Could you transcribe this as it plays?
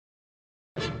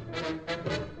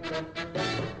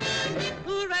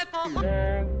Hooray for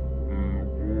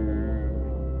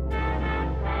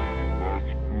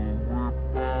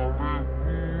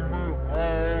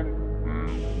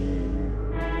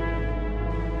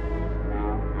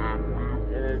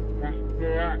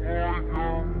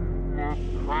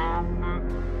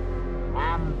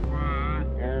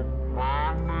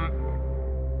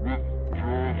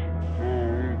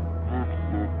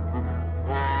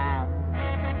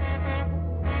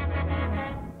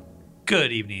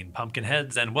Good evening,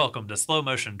 Pumpkinheads, and welcome to Slow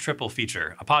Motion Triple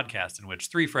Feature, a podcast in which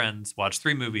three friends watch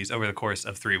three movies over the course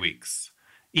of 3 weeks.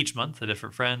 Each month, a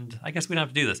different friend. I guess we don't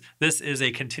have to do this. This is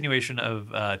a continuation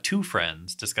of two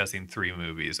friends discussing three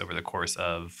movies over the course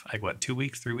of, 2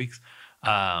 weeks, 3 weeks?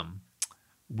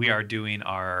 We are doing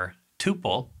our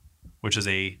tuple, which is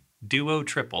a duo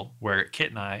triple, where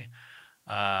Kit and I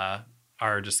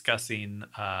are discussing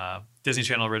Disney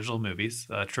Channel original movies,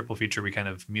 a triple feature we kind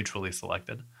of mutually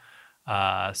selected.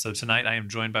 So tonight I am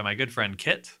joined by my good friend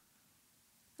Kit.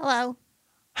 Hello.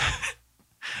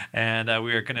 And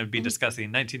we are going to be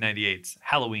discussing 1998's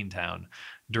Halloween Town,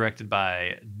 directed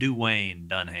by Duane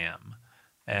Dunham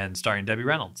and starring Debbie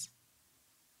Reynolds.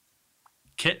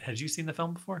 Kit, had you seen the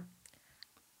film before?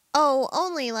 Oh,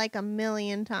 only like a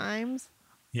million times.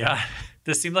 Yeah,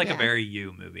 this seemed like a very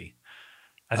you movie.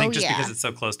 I think just because it's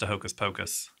so close to Hocus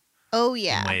Pocus. Oh,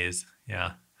 yeah. In ways,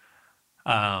 yeah.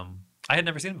 I had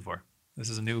never seen it before. This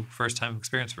is a new first-time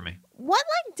experience for me. What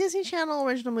like Disney Channel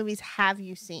original movies have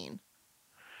you seen?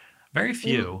 Very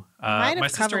few. Might have my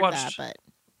sister covered watched. that, but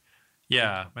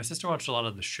Yeah, my sister watched a lot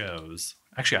of the shows.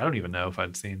 Actually, I don't even know if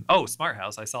I'd seen. Oh, Smart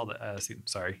House. I saw that.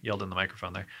 Sorry, yelled in the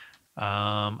microphone there.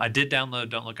 I did download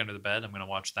Don't Look Under the Bed. I'm going to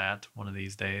watch that one of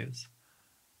these days.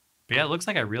 But yeah, it looks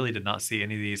like I really did not see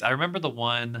any of these. I remember the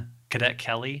one Cadet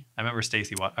Kelly. I remember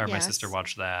my sister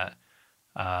watched that.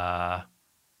 But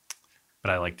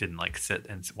I didn't sit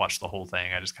and watch the whole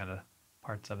thing. I just kind of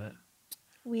parts of it.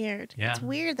 Weird. Yeah. It's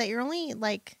weird that you're only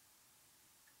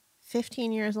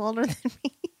 15 years older than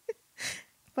me.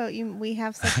 But we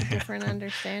have such a different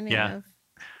understanding of,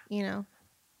 a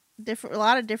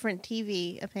lot of different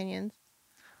TV opinions.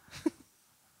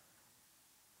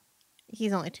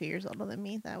 He's only 2 years older than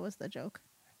me. That was the joke.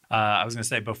 I was going to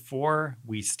say, before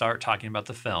we start talking about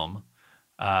the film,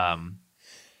 I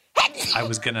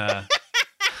was going to...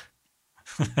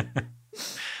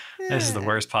 This is the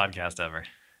worst podcast ever.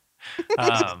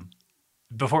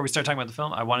 Before we start talking about the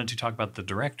film, I wanted to talk about the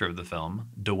director of the film,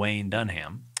 Duane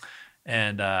Dunham.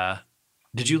 And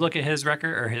did you look at his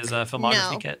record or his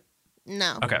filmography, Kit?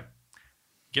 No. Okay.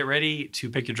 Get ready to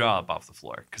pick your jaw up off the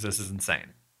floor because this is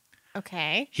insane.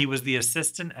 Okay. He was the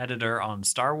assistant editor on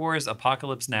Star Wars,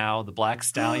 Apocalypse Now, The Black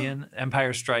Stallion,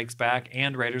 Empire Strikes Back,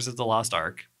 and Raiders of the Lost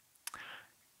Ark.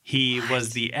 He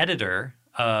was the editor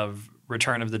of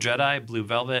Return of the Jedi, Blue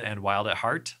Velvet, and Wild at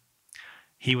Heart.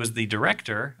 He was the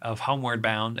director of Homeward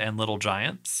Bound and Little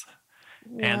Giants.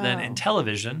 Wow. And then in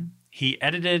television, he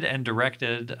edited and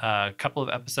directed a couple of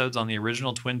episodes on the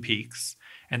original Twin Peaks.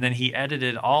 And then he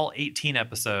edited all 18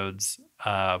 episodes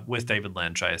with David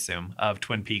Lynch, I assume, of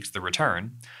Twin Peaks The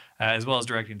Return, as well as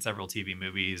directing several TV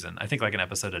movies and I think an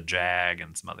episode of Jag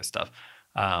and some other stuff.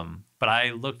 But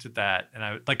I looked at that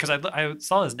and because I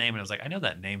saw his name and I was like, I know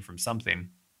that name from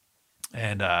something.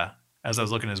 And as I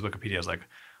was looking at his Wikipedia, I was like,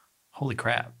 holy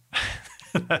crap.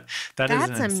 That's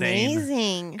is an insane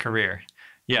amazing career.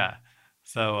 Yeah.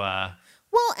 So,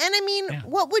 well, and I mean,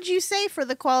 what would you say for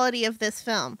the quality of this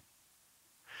film?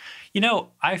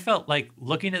 I felt like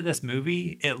looking at this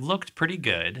movie, it looked pretty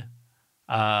good.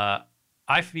 I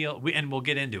feel, and we'll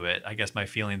get into it, I guess my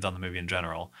feelings on the movie in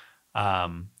general.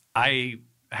 I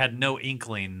had no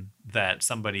inkling that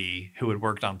somebody who had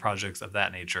worked on projects of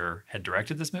that nature had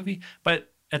directed this movie.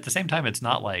 But at the same time, it's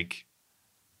not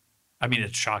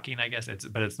it's shocking, I guess.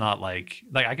 But it's not like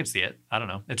I could see it. I don't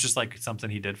know. It's just something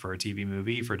he did for a TV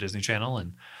movie for Disney Channel.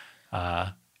 And,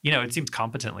 it seems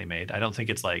competently made. I don't think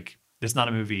it's it's not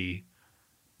a movie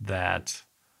that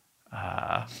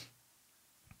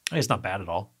it's not bad at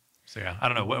all. So, yeah, I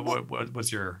don't know.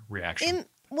 What's your reaction?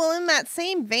 In that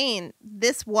same vein,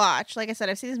 this watch, like I said,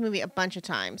 I've seen this movie a bunch of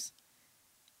times.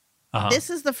 Uh-huh. This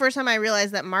is the first time I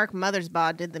realized that Mark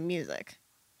Mothersbaugh did the music.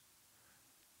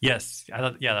 Yes. I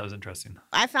thought, that was interesting.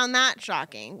 I found that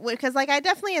shocking because I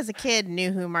definitely as a kid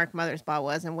knew who Mark Mothersbaugh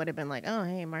was and would have been like, oh,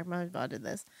 hey, Mark Mothersbaugh did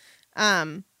this.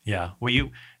 Yeah. Well,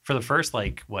 you, for the first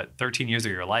 13 years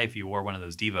of your life, you wore one of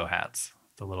those Devo hats.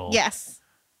 The little. Yes.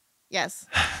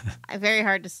 Very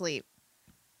hard to sleep.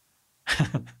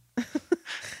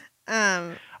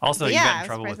 Also, you got in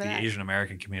trouble with the Asian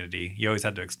American community. You always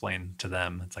had to explain to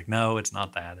them. It's no, it's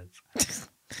not that. It's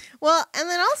Well, and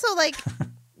then also like,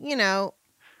 you know,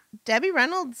 Debbie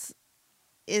Reynolds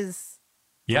is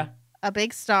Yeah. a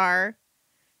big star.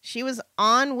 She was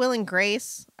on Will and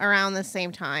Grace around the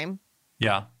same time.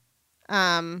 Yeah.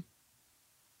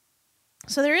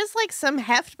 So there is like some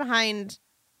heft behind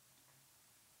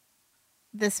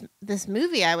this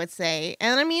movie, I would say.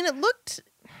 And I mean, it looked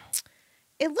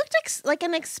like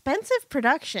an expensive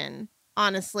production,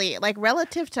 honestly, like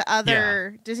relative to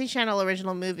other Disney Channel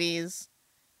original movies.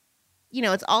 You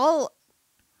know, it's all,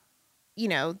 you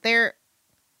know,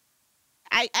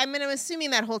 I'm assuming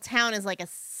that whole town is like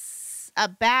a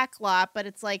back lot, but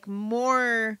it's like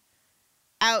more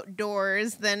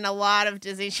outdoors than a lot of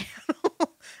Disney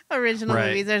Channel original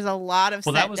movies. There's a lot of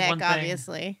set deck,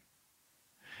 obviously.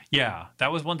 Yeah,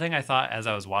 that was one thing I thought as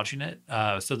I was watching it.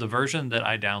 So the version that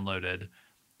I downloaded,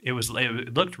 it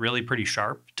looked really pretty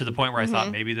sharp to the point where I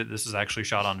thought maybe that this is actually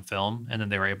shot on film, and then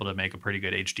they were able to make a pretty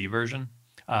good HD version.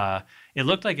 It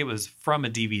looked like it was from a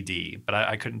DVD, but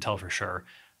I couldn't tell for sure.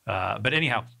 But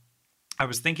anyhow, I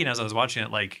was thinking as I was watching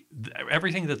it, like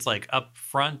everything that's like up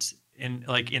front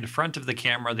in front of the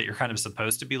camera that you're kind of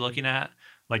supposed to be looking at,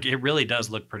 like it really does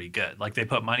look pretty good. Like they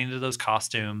put money into those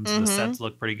costumes, the sets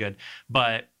look pretty good.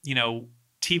 But, you know,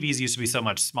 TVs used to be so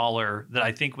much smaller that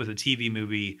I think with a TV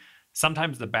movie,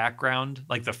 sometimes the background,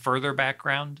 like the further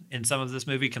background in some of this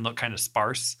movie can look kind of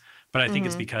sparse. But I think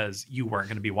it's because you weren't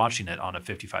going to be watching it on a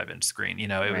 55-inch screen. You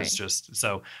know, it was just,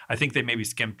 so I think they maybe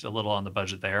skimped a little on the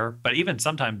budget there. But even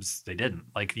sometimes they didn't.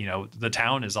 Like, you know, the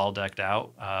town is all decked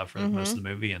out for most of the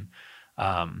movie. And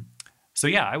so,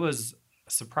 yeah, I was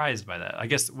surprised by that. I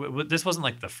guess this wasn't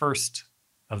like the first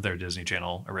of their Disney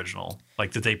Channel original,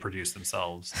 like that they produced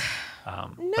themselves.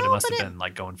 But it must have been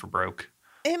like going for broke.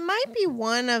 It might be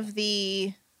one of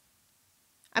the,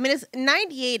 I mean,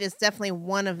 98 is definitely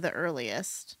one of the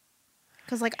earliest.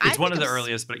 Because like it's one of the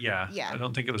earliest, but yeah, I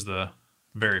don't think it was the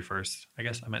very first. I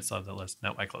guess I might still have the list.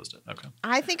 No, I closed it. Okay.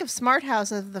 I think of Smart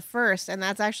House as the first, and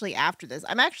that's actually after this.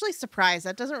 I'm actually surprised.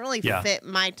 That doesn't really fit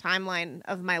my timeline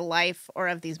of my life or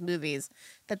of these movies,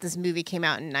 that this movie came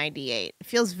out in 98. It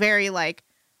feels very like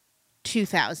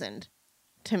 2000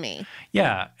 to me.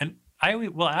 Yeah, and I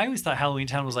always thought Halloween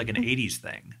Town was like an 80s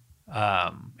thing.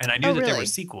 And I knew that there were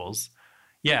sequels.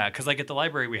 Yeah, because like at the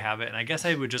library we have it, and I guess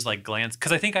I would just like glance,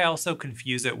 because I think I also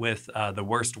confuse it with The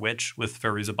Worst Witch with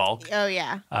Fairuza Balk. Oh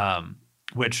yeah.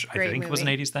 Which I think was an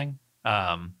 80s thing.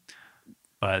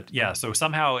 But yeah, so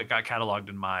somehow it got cataloged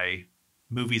in my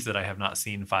movies that I have not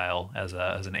seen file as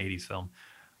an 80s film.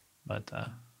 But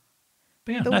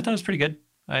yeah, I thought it was pretty good.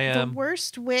 The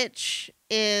Worst Witch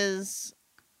is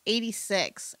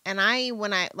 86, and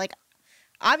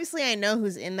obviously I know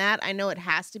who's in that. I know it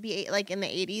has to be like in the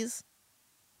 80s.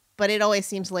 But it always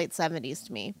seems late 70s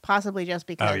to me, possibly just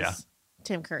because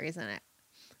Tim Curry's in it.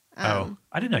 I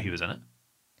didn't know he was in it.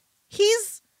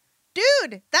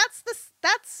 Dude,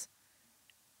 that's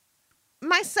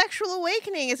my sexual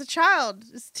awakening as a child.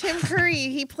 It's Tim Curry.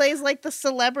 He plays like the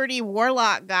celebrity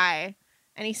warlock guy,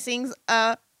 and he sings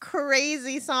a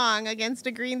crazy song against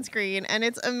a green screen, and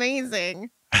it's amazing.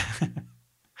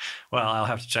 Well, I'll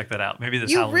have to check that out. Maybe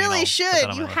this you Halloween. You really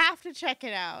should. You have to check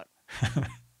it out.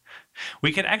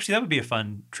 We could actually, that would be a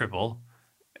fun triple.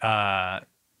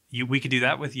 We could do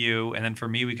that with you, and then for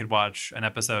me, we could watch an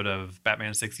episode of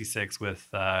Batman 66 with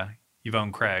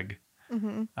Yvonne Craig,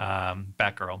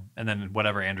 Batgirl, and then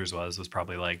whatever Andrews was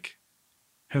probably like,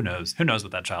 who knows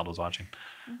what that child was watching.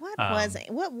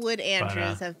 What would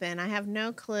Andrews have been? I have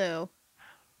no clue.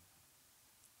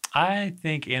 I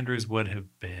think Andrews would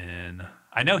have been.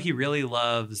 I know he really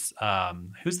loves.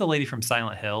 Who's the lady from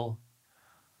Silent Hill?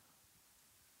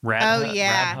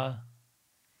 Radha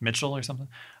Mitchell or something.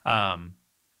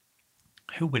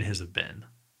 Who would his have been?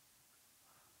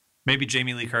 Maybe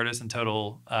Jamie Lee Curtis in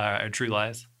Total True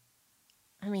Lies.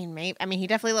 I mean, maybe. I mean, he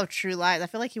definitely loved True Lies. I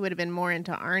feel like he would have been more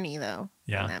into Arnie though.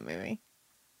 Yeah. In that movie.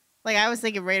 Like I was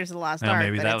thinking Raiders of the Lost Ark.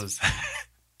 Maybe that was.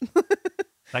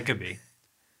 That could be.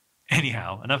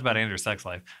 Anyhow, enough about Andrew's sex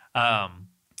life. So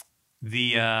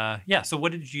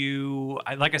what did you?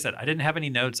 Like I said, I didn't have any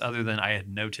notes other than I had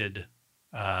noted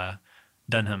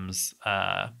Dunham's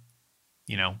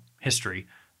history,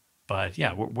 but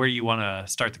yeah, where you want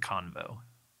to start the convo?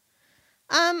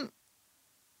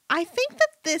 I think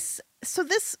that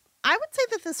I would say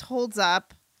that this holds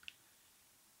up.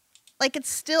 Like it's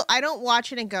still, I don't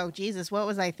watch it and go, Jesus, what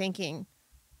was I thinking?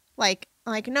 Like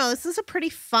no, this is a pretty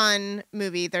fun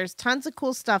movie. There's tons of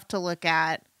cool stuff to look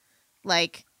at.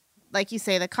 Like you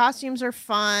say, the costumes are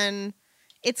fun.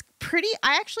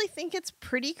 I actually think it's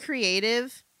pretty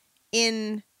creative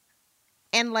in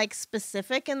and like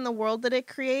specific in the world that it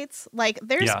creates. Like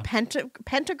there's Yeah.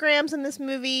 pentagrams in this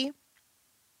movie.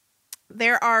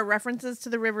 There are references to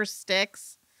the river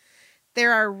Styx.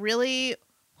 There are really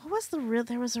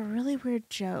there was a really weird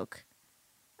joke.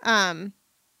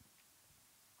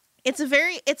 It's a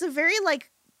very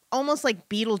like almost like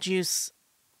Beetlejuice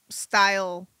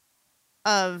style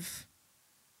of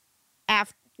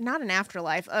not an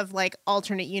afterlife, of like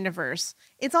alternate universe.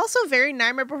 It's also very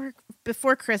Nightmare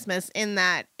Before Christmas in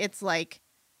that it's like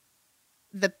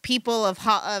the people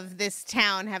of this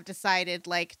town have decided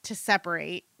like to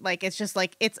separate. Like it's just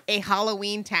like it's a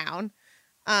Halloween town.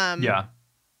 Yeah.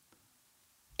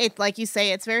 It, like you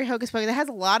say, it's very hocus pocus. It has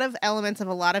a lot of elements of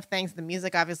a lot of things. The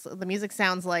music, obviously, the music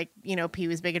sounds like, you know,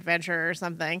 Pee-wee's Big Adventure or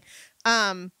something.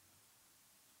 So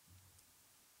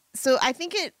I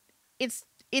think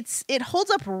it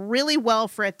holds up really well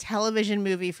for a television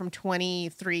movie from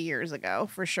 23 years ago,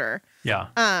 for sure. Yeah.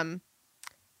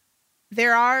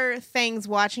 There are things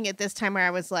watching it this time where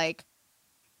I was like,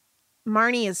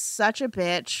 Marnie is such a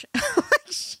bitch. Like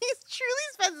she's truly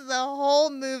spends the whole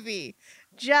movie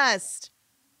just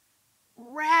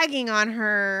ragging on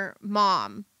her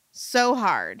mom so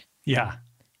hard. Yeah.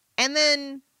 And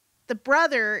then the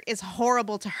brother is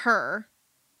horrible to her.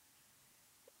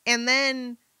 And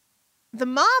then the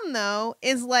mom, though,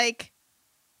 is like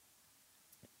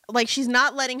she's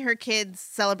not letting her kids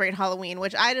celebrate Halloween,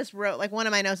 which I just wrote, like one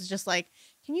of my notes is just like,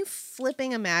 can you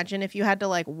flipping imagine if you had to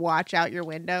like watch out your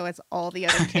window as all the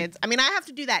other kids? I mean, I have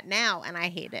to do that now and I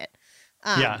hate it.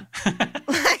 Yeah.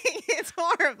 Like it's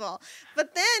horrible.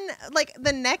 But then like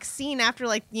the next scene after,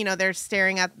 like, you know, they're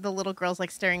staring at the little girls,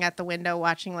 like staring at the window,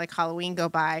 watching like Halloween go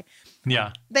by.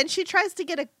 Yeah. Then she tries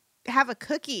to have a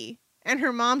cookie and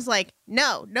her mom's like,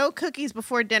 no cookies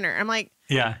before dinner. I'm like,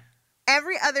 Yeah.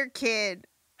 every other kid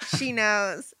she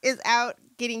knows is out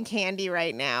getting candy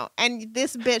right now. And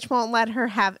this bitch won't let her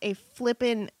have a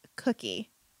flippin'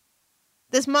 cookie.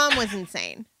 This mom was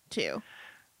insane too.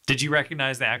 Did you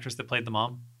recognize the actress that played the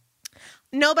mom?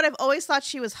 No, but I've always thought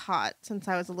she was hot since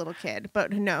I was a little kid.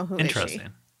 But no, who is she?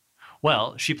 Interesting.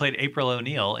 Well, she played April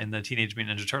O'Neil in the Teenage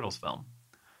Mutant Ninja Turtles film.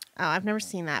 Oh, I've never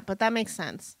seen that, but that makes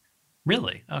sense.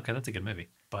 Really? Okay, that's a good movie.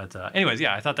 But anyways,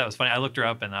 yeah, I thought that was funny. I looked her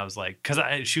up and I was like,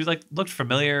 because she was like looked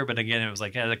familiar, but again, it was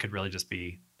like, yeah, that could really just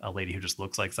be a lady who just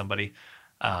looks like somebody.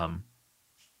 And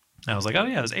I was like, oh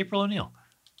yeah, it was April O'Neil.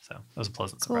 So that was a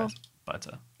pleasant surprise. But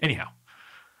anyhow,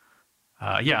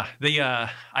 yeah,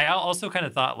 I also kind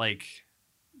of thought like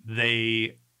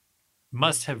they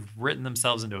must have written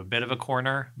themselves into a bit of a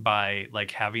corner by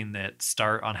like having that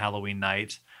start on Halloween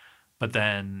night. But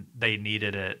then they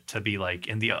needed it to be like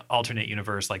in the alternate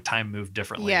universe, like time moved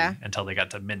differently until they got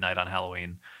to midnight on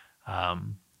Halloween.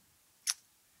 And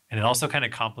it also kind of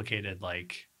complicated,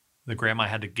 like the grandma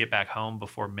had to get back home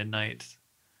before midnight.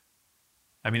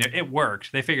 I mean, it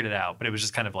worked. They figured it out, but it was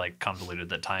just kind of like convoluted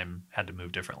that time had to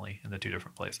move differently in the two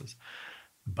different places.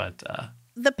 But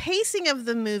the pacing of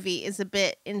the movie is a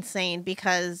bit insane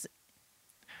because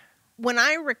when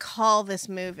I recall this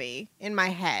movie in my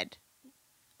head,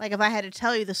 like if I had to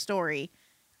tell you the story,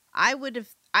 I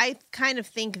kind of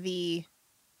think the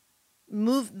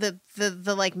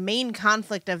like main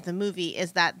conflict of the movie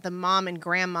is that the mom and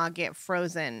grandma get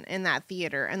frozen in that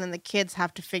theater and then the kids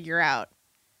have to figure out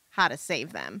how to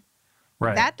save them.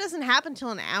 right. That doesn't happen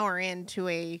till an hour into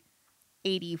a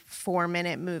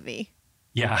 84-minute movie.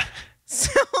 Yeah.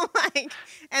 So like,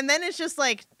 and then it's just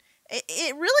like,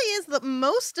 it really is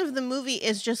most of the movie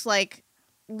is just like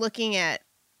looking at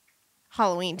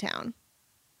Halloween Town.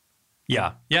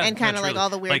 Yeah. Yeah. And kind of like truly. all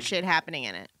the weird Like, shit happening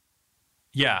in it.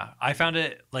 Yeah, I found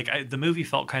it like the movie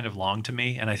felt kind of long to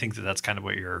me, and I think that's kind of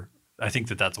what I think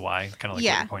that's why, kind of like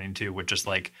what you're pointing to, with just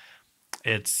like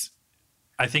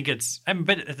I mean,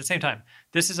 but at the same time,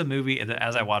 this is a movie that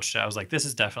as I watched it, I was like, this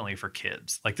is definitely for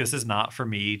kids. Like, this is not for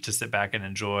me to sit back and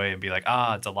enjoy and be like,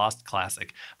 it's a lost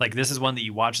classic. Like, this is one that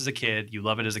you watch as a kid, you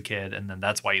love it as a kid, and then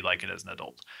that's why you like it as an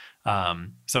adult.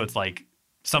 So it's like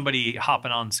somebody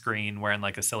hopping on screen wearing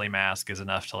like a silly mask is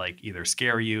enough to like either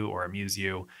scare you or amuse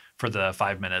you for the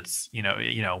 5 minutes. You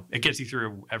know, it gets you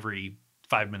through every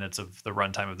 5 minutes of the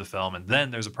runtime of the film, and then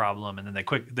there's a problem, and then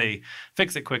they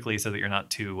fix it quickly so that you're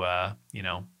not too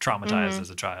traumatized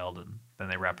as a child, and then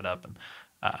they wrap it up and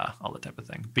all that type of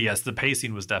thing. But yes, the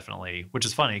pacing was definitely, which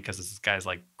is funny because this guy's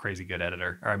like crazy good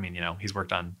editor, or I mean, he's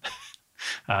worked on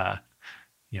some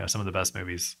of the best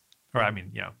movies, or I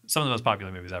mean, some of the most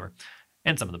popular movies ever,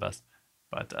 and some of the best.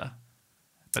 But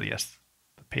yes,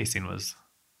 the pacing was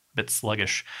a bit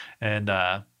sluggish, and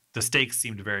the stakes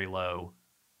seemed very low.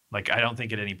 Like, I don't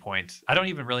think at any point, I don't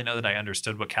even really know that I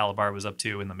understood what Calabar was up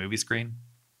to in the movie screen.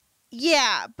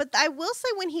 Yeah, but I will say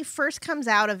when he first comes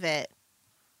out of it,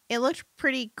 it looked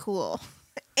pretty cool.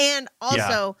 And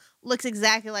also looks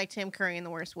exactly like Tim Curry in The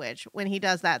Worst Witch when he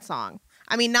does that song.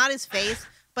 I mean, not his face,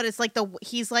 but it's like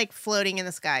he's like floating in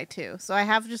the sky too. So I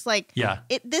have just like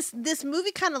this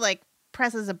movie kind of like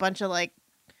presses a bunch of like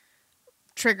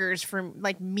triggers for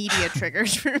like media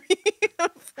triggers for me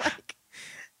of like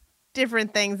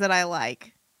different things that I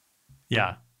like.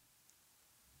 Yeah.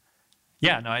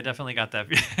 Yeah, no, I definitely got that.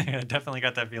 I definitely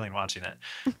got that feeling watching it.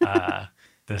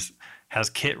 This has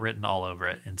Kit written all over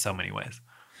it in so many ways.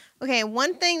 Okay,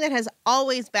 one thing that has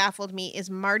always baffled me is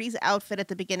Marty's outfit at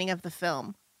the beginning of the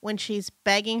film when she's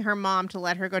begging her mom to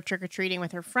let her go trick-or-treating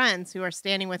with her friends who are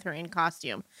standing with her in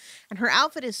costume. And her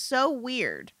outfit is so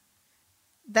weird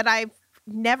that I've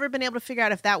never been able to figure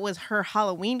out if that was her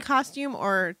Halloween costume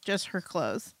or just her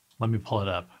clothes. Let me pull it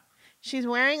up. She's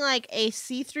wearing like a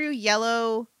see-through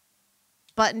yellow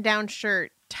button-down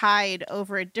shirt tied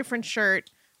over a different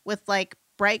shirt with like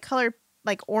bright colored,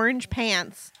 like orange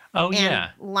pants. Oh, and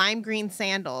yeah. lime green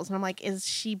sandals. And I'm like, is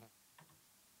she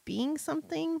being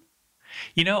something?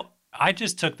 You know, I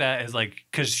just took that as like,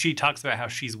 because she talks about how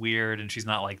she's weird and she's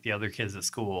not like the other kids at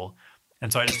school.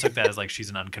 And so I just took that as like she's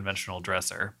an unconventional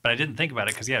dresser. But I didn't think about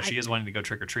it because, yeah, she is wanting to go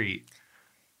trick or treat.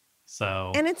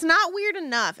 So. And it's not weird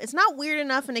enough. It's not weird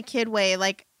enough in a kid way.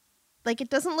 Like it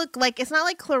doesn't look like, it's not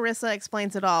like Clarissa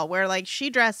Explains It All, where like she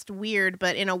dressed weird,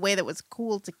 but in a way that was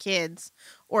cool to kids,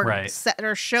 or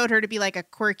or showed her to be like a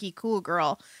quirky, cool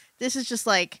girl. This is just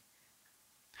like,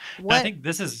 what I think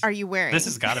are you wearing? This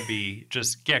has got to be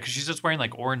just, yeah, because she's just wearing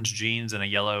like orange jeans and a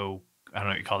yellow, I don't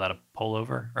know what you call that, a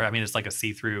pullover? Or I mean, it's like a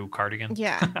see-through cardigan.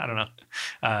 Yeah. I don't know.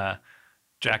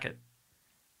 Jacket.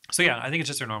 So yeah, I think it's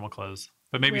just her normal clothes.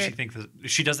 But maybe she thinks that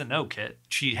she doesn't know Kit.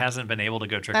 She hasn't been able to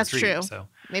go trick or treat. That's true. So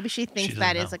maybe she thinks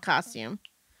that is a costume.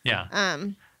 Yeah.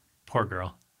 Poor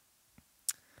girl.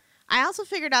 I also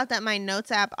figured out that my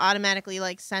notes app automatically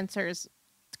like censors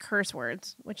curse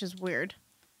words, which is weird.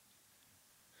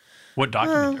 What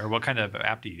document or what kind of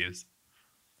app do you use?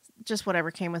 Just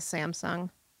whatever came with Samsung.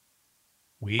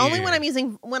 Weird. Only when I'm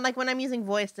using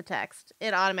voice to text,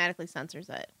 it automatically censors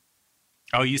it.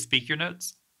 Oh, you speak your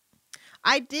notes?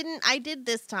 I did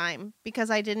this time because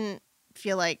I didn't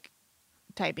feel like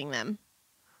typing them.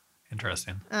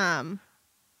 Interesting. Yeah.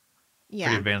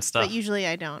 Pretty advanced stuff. But usually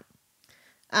I don't.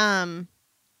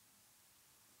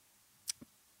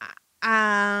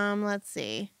 Let's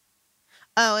see.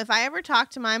 Oh, if I ever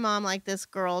talk to my mom like this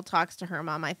girl talks to her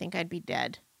mom, I think I'd be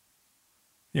dead.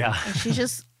 Yeah.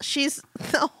 And she's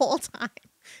the whole time.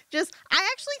 I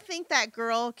actually think that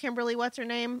girl, Kimberly, what's her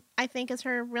name? I think is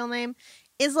her real name.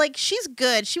 Is like, she's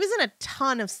good. She was in a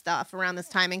ton of stuff around this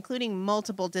time, including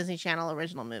multiple Disney Channel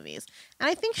original movies. And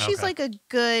I think she's like a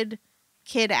good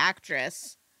kid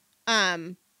actress.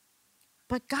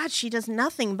 But God, she does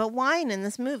nothing but whine in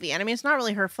this movie. And I mean, it's not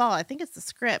really her fault. I think it's the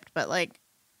script, but like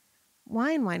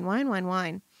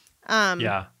whine.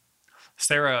 Yeah.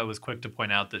 Sarah was quick to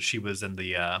point out that she was in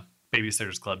the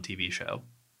Babysitter's Club TV show.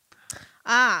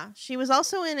 She was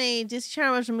also in a Disney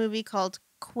Channel original movie called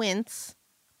Quince.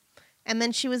 And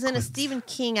then she was in a Stephen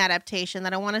King adaptation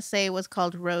that I want to say was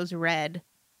called Rose Red.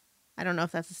 I don't know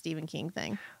if that's a Stephen King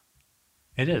thing.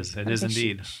 It is. It is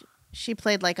indeed. She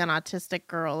played like an autistic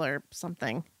girl or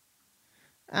something.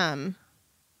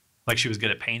 Like she was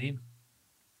good at painting?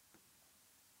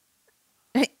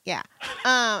 Yeah. And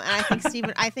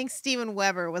I think Steven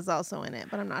Weber was also in it,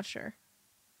 but I'm not sure.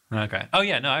 Okay. Oh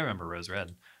yeah, no, I remember Rose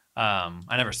Red. I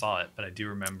never saw it, but I do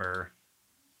remember.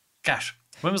 Gosh,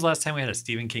 when was the last time we had a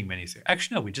Stephen King miniseries?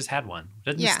 Actually, no, we just had one.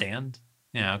 Didn't it stand?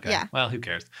 Yeah, okay. Yeah. Well, who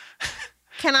cares?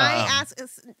 Can I ask,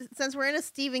 since we're in a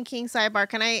Stephen King sidebar,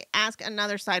 can I ask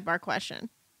another sidebar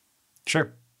question?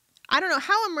 Sure. I don't know.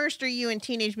 How immersed are you in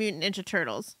Teenage Mutant Ninja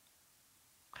Turtles?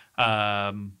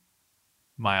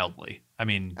 Mildly. I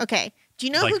mean. Okay. Do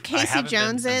you know who Casey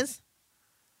Jones is?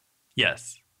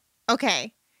 Yes.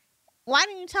 Okay. Why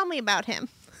didn't you tell me about him?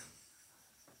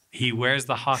 He wears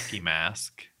the hockey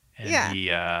mask. And he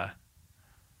has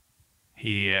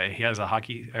a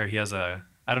hockey, or he has a,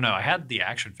 I don't know. I had the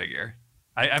action figure.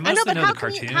 I mostly know the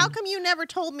cartoon. How come you never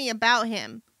told me about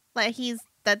him? Like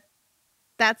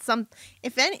that's some,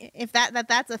 if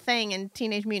that's a thing in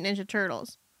Teenage Mutant Ninja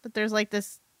Turtles, that there's like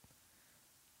this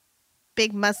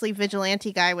big muscly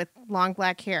vigilante guy with long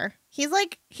black hair. He's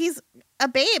a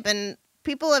babe, and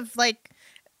people have like,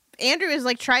 Andrew has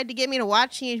like tried to get me to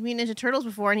watch Teenage Mutant Ninja Turtles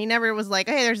before, and he never was like,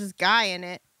 hey, there's this guy in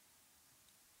it.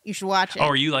 You should watch it. Oh,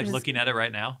 are you like looking at it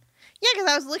right now? Yeah,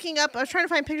 because I was looking up, I was trying to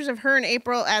find pictures of her and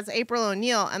April as April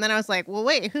O'Neil, and then I was like, well,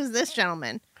 wait, who's this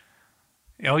gentleman?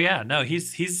 Oh yeah, no,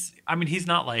 he's I mean, he's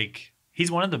not like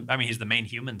he's one of the. I mean, he's the main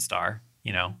human star.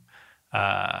 You know,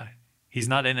 he's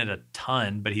not in it a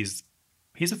ton, but he's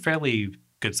a fairly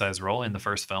good sized role in the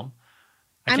first film.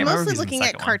 I'm mostly looking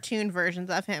at cartoon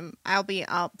versions of him.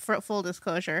 I'll for full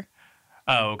disclosure.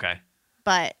 Oh, okay.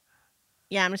 But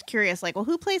yeah, I'm just curious, like, well,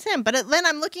 who plays him? But then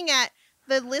I'm looking at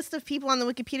the list of people on the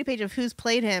Wikipedia page of who's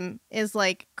played him is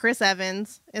like Chris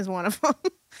Evans is one of them.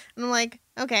 And I'm like,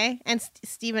 okay. And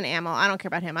Stephen Amell. I don't care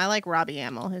about him. I like Robbie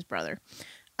Amell, his brother.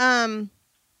 Yeah,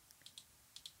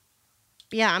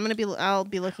 I'll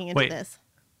be looking into this.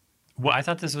 Well, I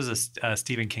thought this was a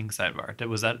Stephen King sidebar.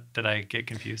 Did I get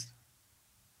confused?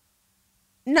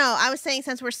 No, I was saying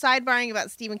since we're sidebarring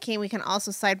about Stephen King, we can also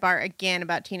sidebar again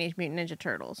about Teenage Mutant Ninja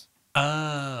Turtles.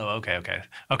 Oh, okay.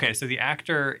 So the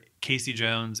actor Casey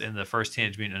Jones in the first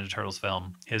Teenage Mutant Ninja Turtles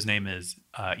film, his name is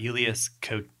Elias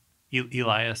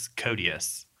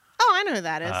Koteas. Oh, I know who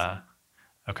that is.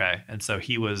 Okay, and so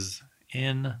he was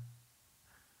in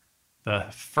the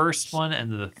first one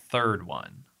and the third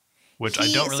one, which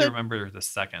I don't really remember the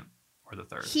second or the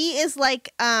third. He is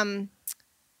like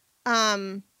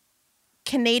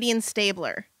Canadian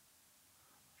Stabler.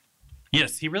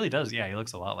 Yes, he really does. Yeah, he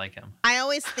looks a lot like him. I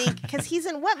always think, because he's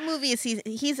in, what movie is he?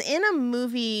 He's in a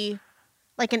movie,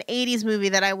 like an 80s movie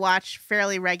that I watch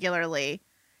fairly regularly.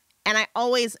 And I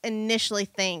always initially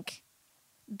think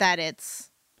that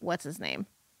it's, what's his name?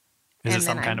 Is it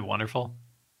Some Kind of Wonderful?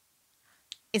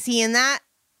 Is he in that?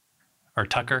 Or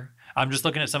Tucker? I'm just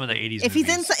looking at some of the 80s if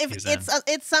movies.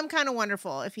 It's Some Kind of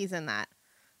Wonderful if he's in that.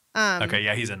 Okay,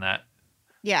 yeah, he's in that.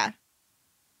 Yeah.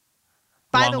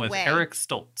 Along with Eric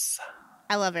Stoltz.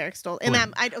 I love Eric Stoltz. In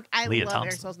that, I love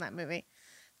Eric Stoltz in that movie.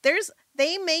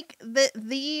 They make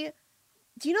the.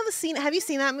 Do you know the scene? Have you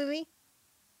seen that movie?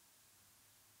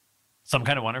 Some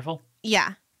Kind of Wonderful?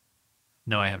 Yeah.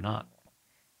 No, I have not.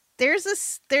 There's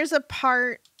a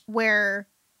part where,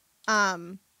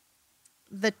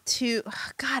 the two.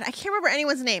 God, I can't remember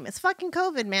anyone's name. It's fucking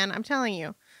COVID, man. I'm telling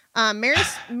you.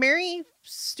 Mary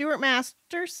Stuart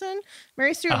Masterson,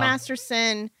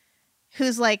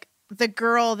 who's like the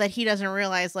girl that he doesn't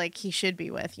realize like he should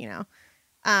be with, you know.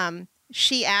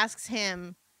 She asks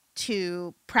him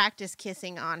to practice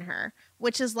kissing on her,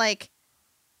 which is like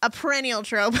a perennial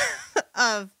trope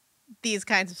of these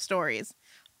kinds of stories.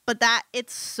 But that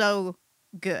it's so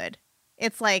good.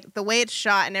 It's like the way it's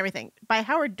shot and everything. By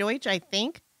Howard Deutsch, I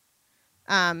think.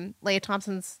 Leah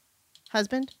Thompson's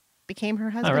husband became her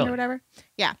husband or whatever.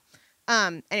 Yeah.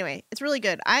 Anyway, it's really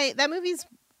good. That movie's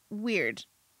weird,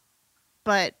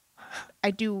 but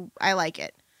I like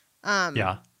it.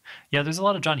 Yeah, there's a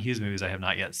lot of John Hughes movies I have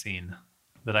not yet seen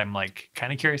that I'm like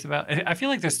kind of curious about. I feel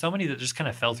like there's so many that just kind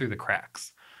of fell through the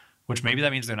cracks, which maybe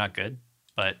that means they're not good,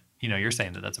 but you know, you're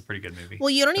saying that that's a pretty good movie.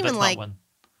 Well, you don't even like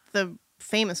the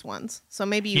famous ones, so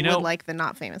maybe you would like the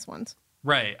not famous ones.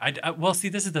 Right. Well, see,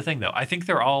 this is the thing though. I think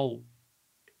they're all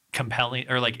compelling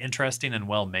or like interesting and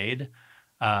well made.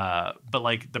 But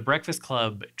like The Breakfast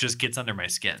Club just gets under my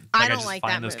skin. Like, I just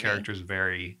find those characters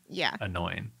very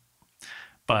annoying.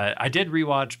 But I did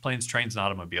rewatch Planes, Trains, and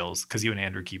Automobiles because you and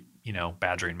Andrew keep,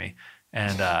 badgering me.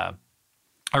 And I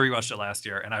rewatched it last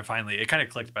year, and it kind of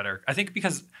clicked better. I think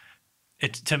because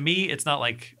to me, it's not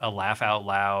like a laugh out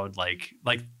loud, like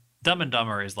Dumb and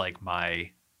Dumber is like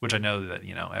which I know that,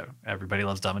 everybody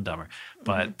loves Dumb and Dumber,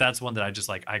 but that's one that I just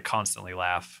like, I constantly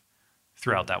laugh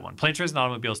throughout that one. Planes, Trains, and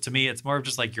Automobiles, to me, it's more of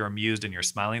just like you're amused and you're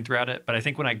smiling throughout it. But I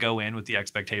think when I go in with the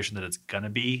expectation that it's going to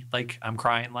be like I'm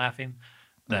crying, laughing,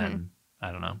 then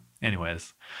I don't know.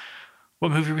 Anyways,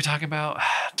 what movie are we talking about?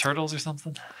 Turtles or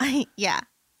something? Yeah.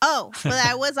 Oh, but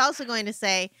I was also going to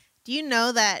say, do you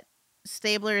know that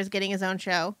Stabler is getting his own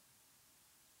show?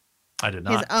 I did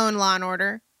not. His own Law and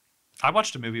Order. I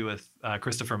watched a movie with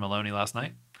Christopher Maloney last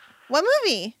night. What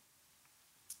movie?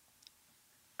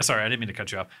 Sorry, I didn't mean to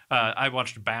cut you off. I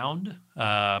watched Bound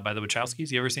by the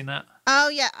Wachowskis. You ever seen that? Oh,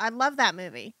 yeah. I love that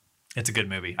movie. It's a good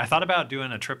movie. I thought about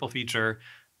doing a triple feature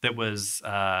that was,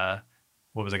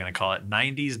 what was I going to call it?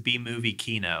 90s B-movie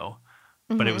Kino.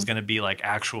 But it was going to be like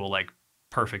actual like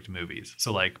perfect movies.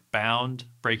 So like Bound,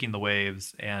 Breaking the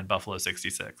Waves, and Buffalo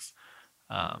 66.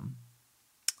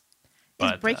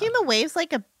 Is Breaking the Waves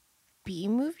like a B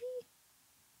movie?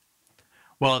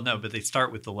 Well, no, but they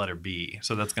start with the letter B,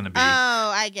 so that's going to be. Oh,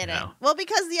 I get it. Well,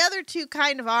 because the other two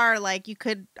kind of are like, you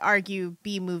could argue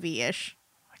B movie-ish.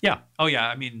 Yeah. Oh, yeah.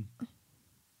 I mean,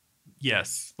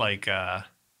 yes, like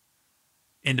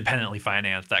independently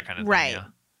financed, that kind of thing. Right.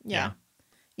 Yeah.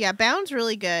 Bound's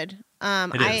really good.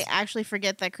 I actually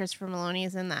forget that Christopher Maloney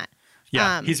is in that.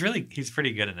 Yeah, he's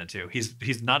pretty good in it too.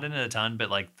 He's not in it a ton,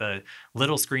 but like the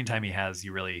little screen time he has,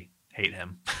 you really hate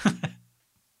him.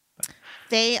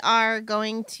 They are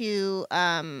going to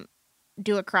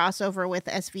do a crossover with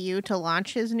SVU to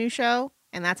launch his new show,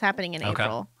 and that's happening in Okay.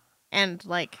 April. And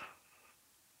like,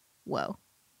 whoa,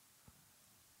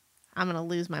 I'm gonna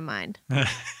lose my mind.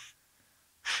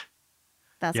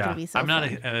 That's Yeah, gonna be so. I'm not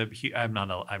fun. I'm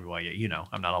not a. Well, yeah, you know,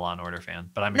 I'm not a Law and Order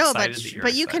fan, but I'm No, excited that you're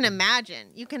but you can excited. imagine.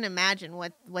 You can imagine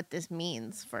what this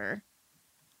means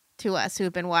to us who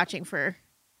have been watching for.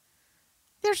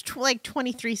 There's like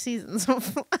 23 seasons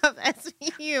of SVU,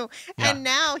 Yeah. and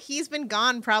now he's been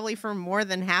gone probably for more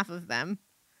than half of them.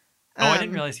 Oh, I didn't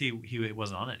Um, realize he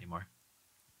wasn't on it anymore.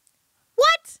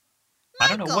 What? I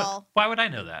don't know what. Michael. Why would I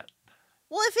know that?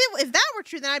 Well, if that were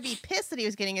true, then I'd be pissed that he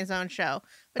was getting his own show.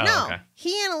 But Oh, no, okay.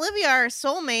 he and Olivia are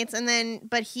soulmates,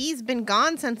 but he's been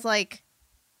gone since like,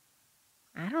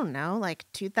 I don't know, like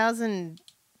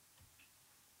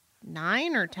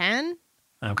 2009 or 10.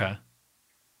 Okay.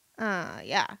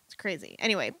 Yeah, it's crazy.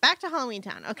 Anyway, back to Halloween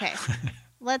Town. Okay,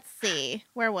 let's see.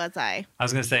 Where was I? I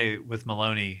was gonna say with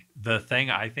Maloney, the thing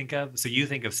I think of. So you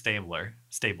think of Stabler.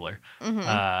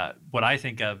 Mhm. What I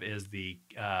think of is the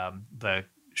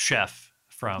chef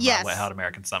from Yes. Wet Hot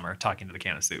American Summer talking to the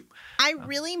can of soup. I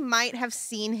really might have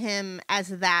seen him as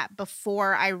that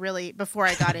before I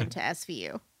got into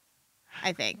SVU.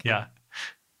 I think. Yeah,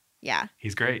 Yeah.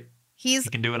 he's great. He's He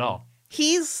can do it all.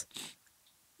 he's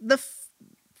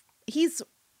he's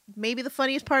maybe the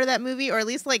funniest part of that movie, or at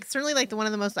least like certainly like one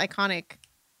of the most iconic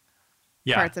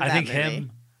Yeah, parts of I that think movie.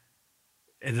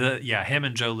 him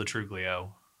and Joe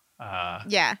Latruglio.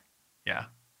 Yeah. Yeah.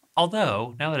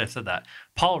 Although now that I've said that,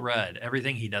 Paul Rudd,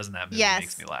 everything he does in that movie Yes.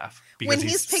 makes me laugh When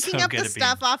he's picking so up good the at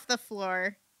stuff off the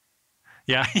floor.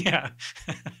 Yeah, yeah.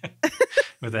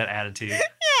 With that attitude. Yeah,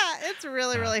 it's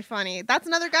really, really funny. That's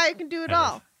another guy who can do it It is.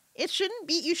 all. You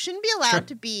shouldn't be allowed Sure.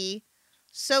 to be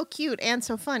so cute and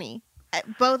so funny.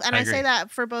 Both, and I I say agree.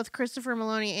 that for both Christopher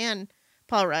Maloney and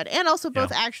Paul Rudd, and also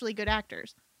both actually good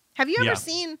actors. Have you ever Yeah.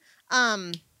 seen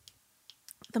the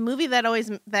movie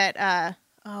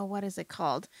what is it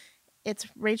called? It's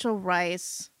Rachel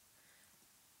Weisz.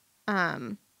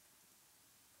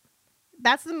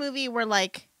 That's the movie where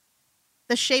like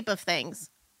The Shape of Things,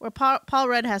 where Paul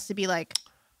Rudd has to be like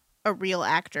a real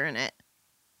actor in it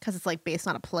because it's like based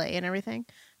on a play and everything.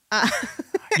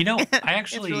 You know, I it's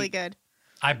actually really good.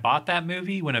 I bought that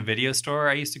movie when a video store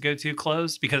I used to go to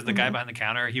closed because the guy Mhm. behind the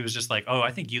counter, he was just like, "Oh,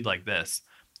 I think you'd like this."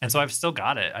 And so I've still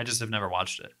got it. I just have never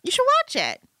watched it. You should watch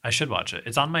it. I should watch it.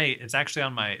 It's actually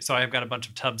on my, so I've got a bunch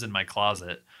of tubs in my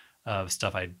closet of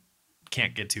stuff I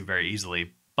can't get to very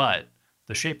easily, but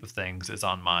The Shape of Things is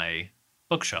on my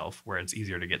bookshelf where it's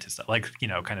easier to get to stuff, like, you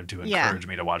know, kind of to Yeah. encourage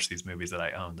me to watch these movies that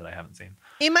I own that I haven't seen.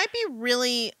 It might be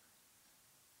really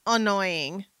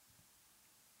annoying.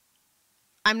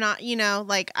 I'm not,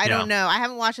 I don't know. I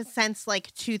haven't watched it since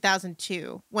like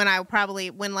 2002 when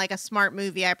like a smart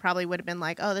movie, I probably would have been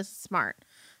like, oh, this is smart.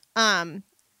 Or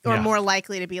Yeah. more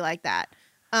likely to be like that.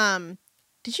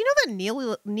 Did you know that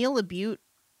Neil LaBute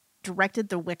directed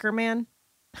The Wicker Man?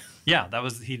 Yeah,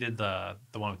 he did the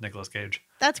one with Nicolas Cage.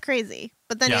 That's crazy.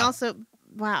 But then he Yeah. also,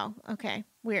 wow. Okay.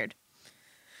 Weird.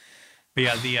 But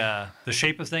yeah, the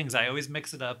Shape of Things, I always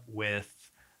mix it up with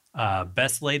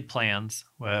Best Laid Plans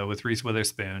with Reese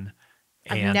Witherspoon.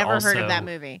 I've And never heard of also- that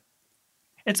movie.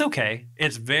 It's okay.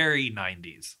 It's very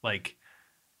 90s. Like,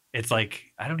 it's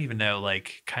like, I don't even know,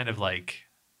 like, kind of like,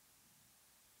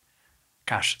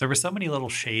 gosh, there were so many little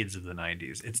shades of the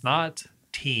 90s. It's not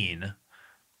teen,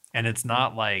 and it's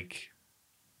not like,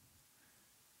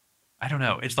 I don't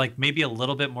know. It's like maybe a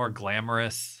little bit more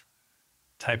glamorous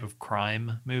type of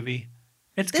crime movie.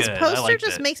 It's This good. I poster liked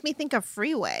just it. makes me think of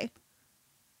Freeway.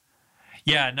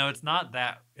 Yeah, no, it's not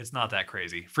that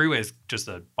crazy. Freeway is just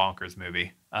a bonkers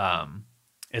movie.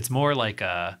 It's more like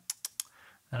I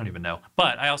don't even know.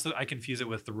 But I confuse it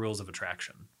with The Rules of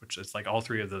Attraction, which is like all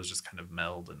three of those just kind of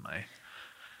meld in my.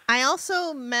 I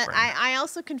also Right. I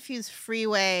also confuse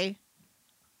Freeway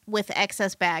with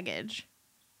Excess Baggage.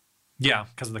 Yeah,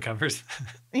 because of the covers.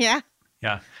 Yeah.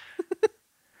 Yeah.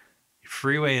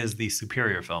 Freeway is the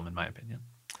superior film in my opinion.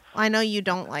 I know you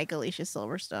don't like Alicia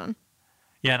Silverstone.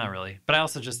 Yeah, not really. But I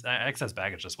also just Excess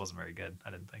Baggage just wasn't very good. I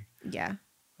didn't think. Yeah.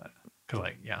 Cause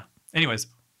yeah. Anyways,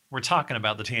 we're talking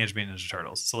about the Teenage Mutant Ninja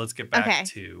Turtles, so let's get back Okay.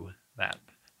 to that.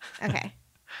 Okay.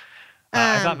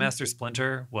 I thought Master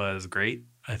Splinter was great.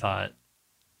 I thought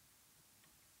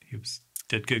he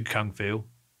did good kung fu. I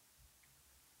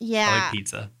Yeah. like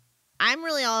pizza. I'm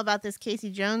really all about this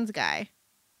Casey Jones guy.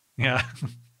 Yeah.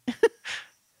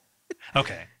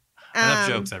 Okay. Enough Um,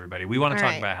 jokes, everybody. We want to all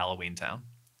talk right. about Halloween Town.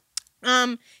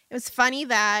 It was funny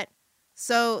that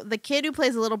the kid who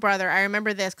plays the little brother, I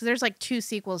remember this because there's like 2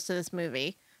 sequels to this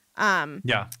movie.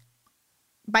 Yeah.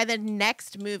 by the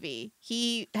next movie,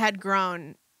 he had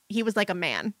grown. He was like a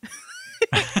man.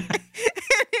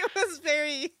 It was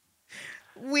very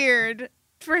weird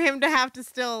for him to have to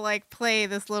still like play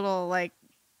this little like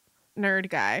nerd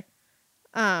guy.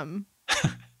 That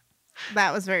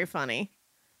was very funny.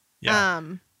 Yeah.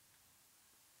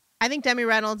 I think Demi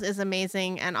Reynolds is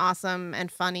amazing and awesome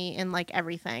and funny in like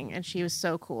everything, and she was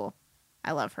so cool.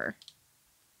 I love her.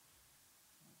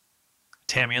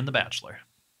 Tammy and the Bachelor.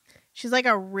 She's like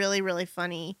a really, really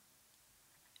funny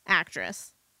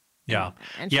actress. Yeah.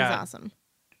 And she's awesome.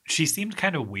 She seemed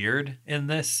kind of weird in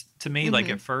this to me. Like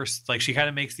at first, like she kind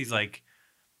of makes these like,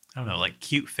 I don't know, like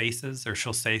cute faces, or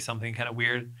she'll say something kind of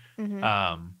weird.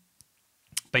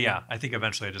 But yeah, I think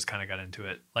eventually I just kind of got into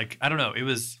it. Like, I don't know. It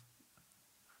was,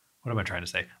 what am I trying to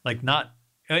say? Like not,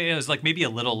 it was like maybe a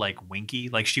little like winky.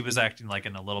 Like she was acting like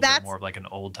in a little bit more of like an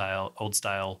old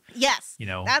style. Yes. You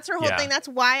know, that's her whole thing. That's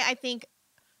why I think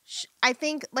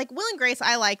like Will and Grace,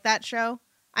 I like that show.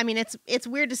 I mean, it's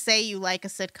weird to say you like a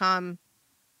sitcom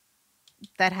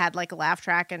that had like a laugh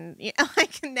track, and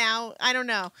like now, I don't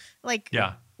know, like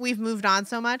we've moved on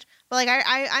so much, but like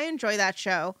I enjoy that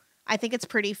show. I think it's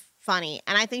pretty funny,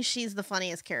 and I think she's the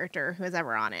funniest character who is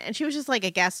ever on it. And she was just like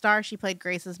a guest star. She played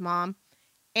Grace's mom,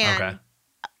 and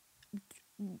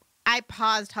I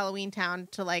paused Halloween Town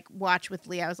to like watch with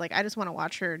Lee. I was like, I just want to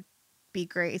watch her be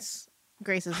Grace's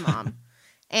mom.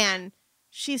 And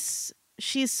she's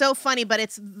so funny, but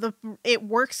it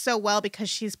works so well because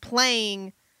she's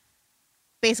playing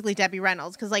basically Debbie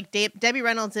Reynolds. Because like Debbie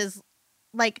Reynolds is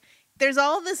like, there's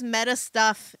all this meta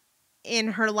stuff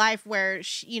in her life where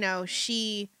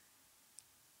she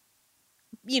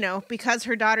because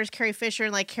her daughter's Carrie Fisher,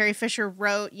 and like Carrie Fisher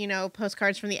wrote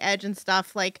Postcards from the Edge and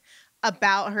stuff like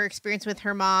about her experience with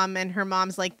her mom, and her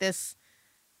mom's like this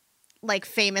like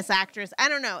famous actress. I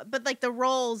don't know, but like the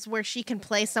roles where she can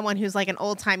play someone who's like an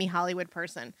old-timey Hollywood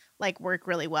person like work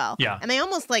really well. Yeah. And they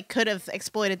almost like could have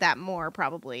exploited that more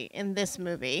probably in this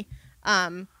movie.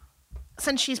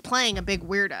 Since she's playing a big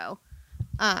weirdo.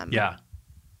 But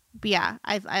yeah,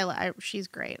 I she's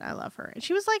great. I love her. And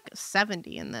she was like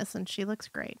 70 in this, and she looks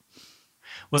great.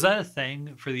 Was that a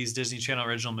thing for these Disney Channel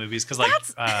original movies? Because like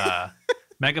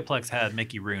Megaplex had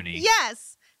Mickey Rooney.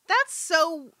 Yes.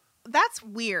 That's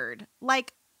weird.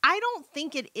 Like, I don't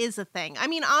think it is a thing. I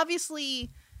mean,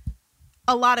 obviously,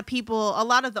 a lot of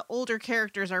the older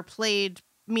characters are played,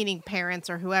 meaning parents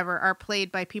or whoever, are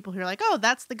played by people who are like, oh,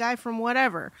 that's the guy from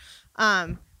whatever.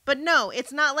 But no,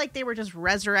 it's not like they were just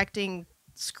resurrecting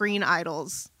screen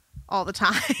idols all the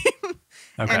time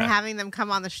and having them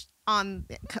come on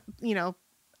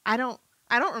I don't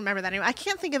remember that anymore. I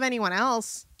can't think of anyone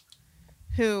else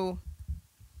who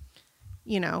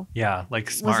like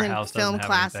Smart House film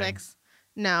classics.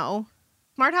 No,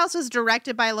 Smart House was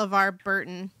directed by LeVar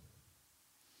Burton.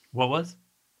 What was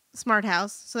Smart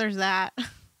House? So there's that.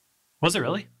 Was it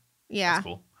really? Yeah. That's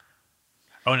cool.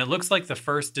 Oh, and it looks like the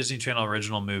first Disney Channel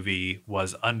original movie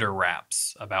was Under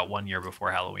Wraps about 1 year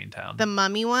before Halloween Town. The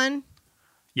Mummy one?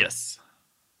 Yes.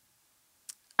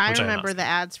 I remember the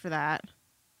ads for that.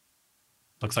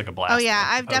 Looks like a blast. Oh yeah,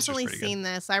 I've definitely seen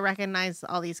this. I recognize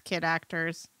all these kid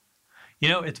actors.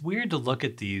 It's weird to look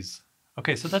at these.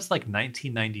 Okay, so that's like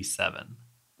 1997,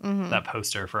 that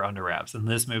poster for Under Wraps. And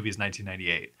this movie is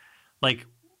 1998. Like,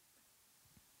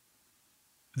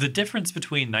 the difference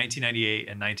between 1998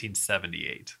 and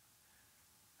 1978,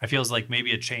 I feel is like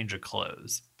maybe a change of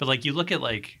clothes. But like, you look at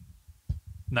like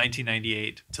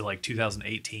 1998 to like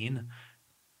 2018,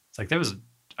 it's like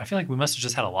I feel like we must have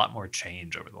just had a lot more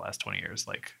change over the last 20 years,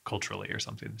 like culturally or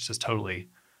something. It's just totally,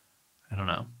 I don't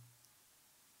know.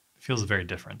 It feels very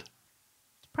different.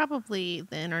 It's probably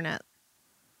the internet.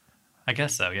 I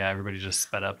guess so. Yeah. Everybody just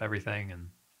sped up everything. And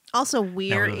also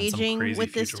we're aging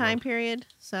with this time period.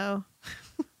 So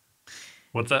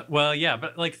what's that? Well, yeah,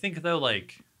 but like, think though,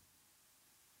 like,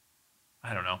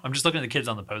 I don't know. I'm just looking at the kids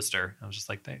on the poster. I was just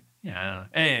like, I don't know.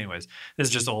 Anyways, this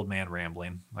is just old man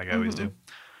rambling like I always do.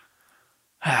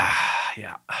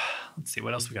 Yeah. Let's see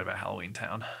what else we got about Halloween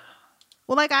Town.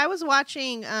 Well, like I was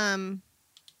watching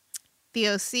The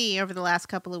OC over the last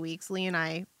couple of weeks. Lee and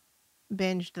I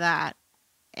binged that,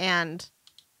 and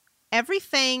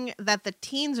everything that the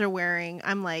teens are wearing,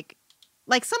 I'm like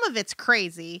some of it's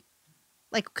crazy,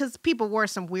 like because people wore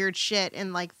some weird shit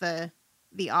in like the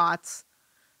aughts,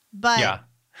 but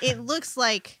it looks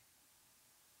like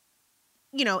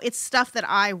it's stuff that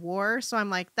I wore, so I'm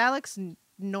like, that looks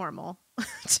normal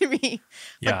to me.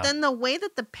 But then the way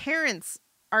that the parents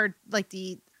are, like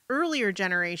the earlier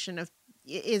generation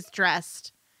is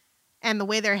dressed and the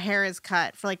way their hair is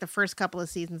cut for like the first couple of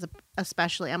seasons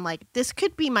especially, I'm like, this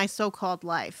could be my so-called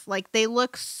life. Like they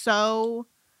look so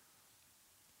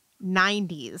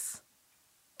 90s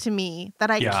to me that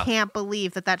I can't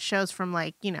believe that shows from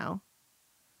like, you know,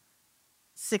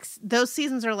 those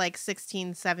seasons are like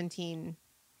 16, 17,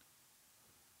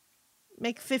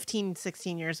 like 15,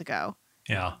 16 years ago.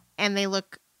 Yeah. And they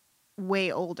look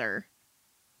way older.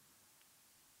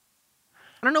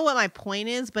 I don't know what my point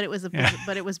is, but it was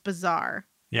bizarre.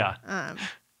 Yeah.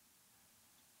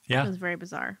 It was very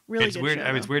bizarre. Really it's good weird. show, I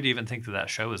mean, it's weird to even think that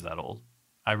show is that old.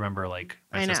 I remember like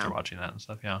my sister watching that and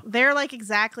stuff. Yeah. They're like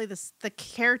exactly the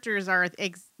characters are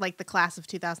like the class of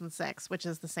 2006, which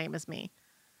is the same as me.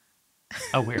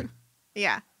 Oh, weird.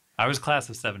 Yeah. I was class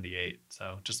of 78,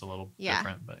 so just a little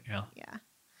different, but yeah. Yeah.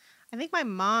 I think my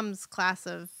mom's class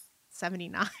of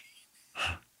 79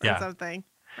 or something.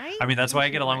 Right? I mean, that's why I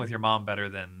get along with your mom better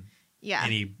than yeah.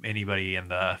 anybody in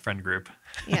the friend group.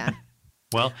 Yeah.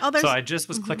 Well, so I just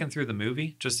was clicking through the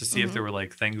movie just to see if there were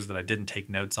like things that I didn't take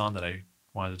notes on that I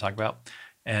wanted to talk about.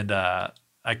 And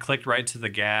I clicked right to the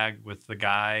gag with the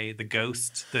guy, the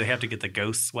ghost. They have to get the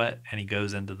ghost sweat, and he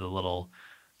goes into the little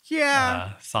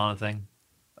sauna thing.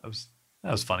 That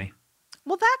was funny.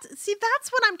 Well, that's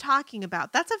what I'm talking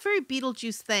about. That's a very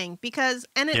Beetlejuice thing because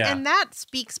and that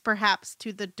speaks perhaps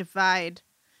to the divide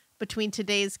between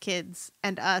today's kids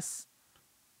and us.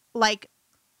 Like,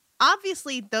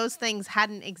 obviously, those things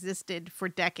hadn't existed for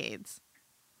decades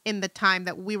in the time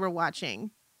that we were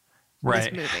watching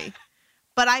this movie.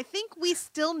 But I think we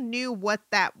still knew what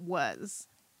that was.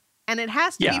 And it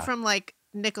has to be from, like,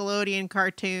 Nickelodeon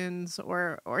cartoons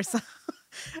or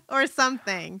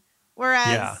something.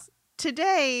 Whereas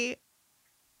today,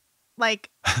 like,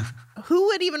 who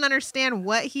would even understand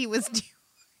what he was doing?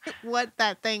 What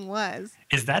that thing was.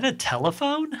 Is that a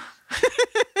telephone?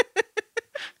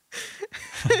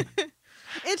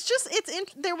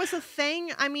 There was a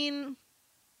thing, I mean,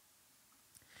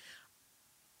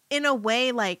 in a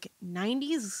way, like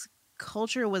 90s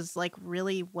culture was like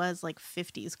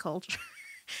 50s culture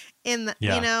in the,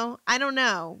 you know, I don't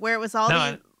know, where it was all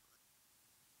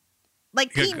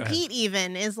like Pete and Pete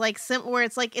even is like where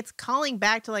it's like it's calling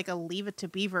back to like a Leave It to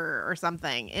Beaver or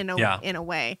something in a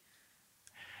way.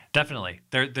 Definitely.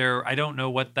 There I don't know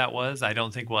what that was. I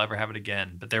don't think we'll ever have it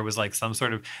again, but there was like some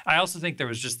sort of I also think there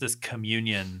was just this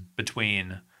communion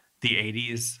between the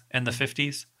 80s and the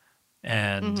 50s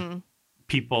and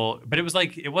people, but it was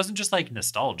like it wasn't just like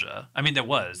nostalgia. I mean, there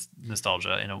was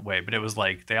nostalgia in a way, but it was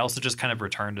like they also just kind of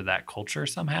returned to that culture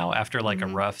somehow after like a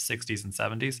rough 60s and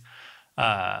 70s.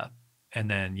 And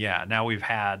then now we've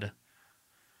had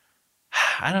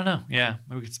I don't know. Yeah,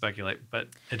 we could speculate, but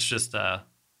it's just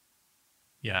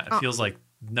it feels like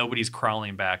nobody's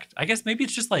crawling back. I guess maybe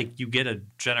it's just like you get a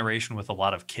generation with a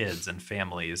lot of kids and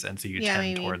families, and so you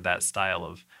tend toward that style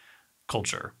of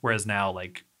culture. Whereas now,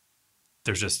 like,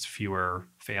 there's just fewer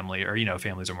family, or, you know,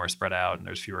 families are more spread out and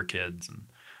there's fewer kids. And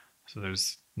so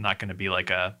there's not going to be like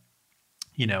a,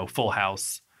 you know, Full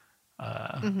House. Or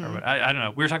what, I don't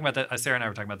know. We were talking about that. Sarah and I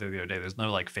were talking about that the other day. There's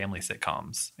no like family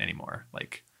sitcoms anymore.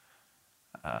 Like,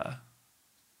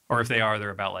 or if they are,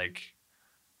 they're about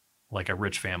like a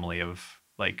rich family of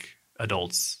like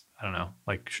adults. I don't know,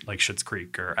 like Schitt's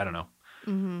Creek or I don't know.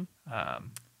 Anyways,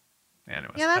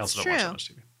 yeah, that's true. Watch that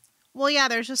much TV. Well, yeah,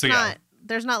 there's just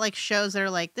there's not like shows that are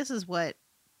like this is what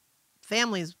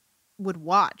families would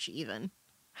watch even.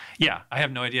 Yeah, I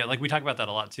have no idea. Like we talk about that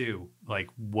a lot too. Like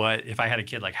what if I had a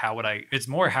kid? Like how would I? It's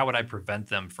more how would I prevent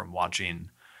them from watching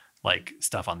like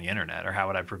stuff on the internet, or how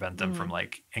would I prevent them from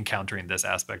like encountering this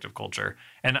aspect of culture?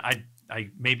 And I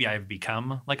maybe I've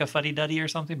become like a fuddy-duddy or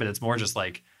something, but it's more just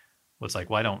like, what's like,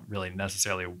 well, I don't really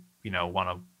necessarily, you know,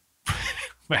 want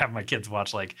to have my kids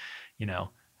watch like, you know,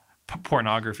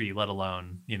 pornography, let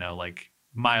alone, you know, like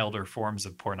milder forms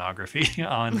of pornography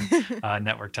on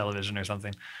network television or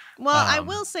something. Well, I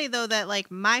will say though that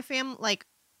like my family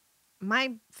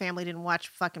didn't watch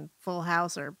fucking Full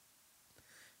House or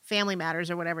Family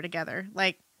Matters or whatever together.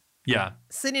 Like, yeah,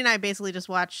 Sydney and I basically just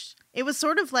watched. It was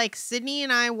sort of like Sydney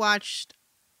and I watched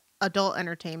adult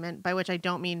entertainment, by which I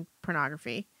don't mean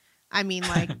pornography. I mean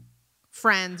like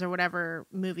Friends or whatever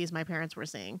movies my parents were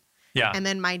seeing. Yeah. And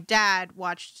then my dad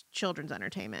watched children's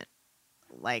entertainment,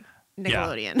 like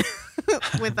Nickelodeon,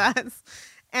 with us.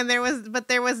 And there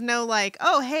was no like,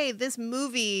 oh, hey, this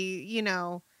movie, you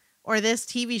know, or this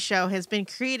TV show has been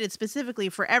created specifically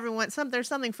for everyone. There's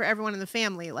something for everyone in the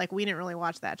family. Like we didn't really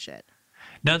watch that shit.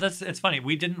 No, it's funny.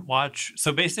 We didn't watch.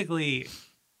 So basically,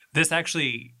 this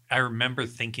actually, I remember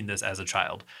thinking this as a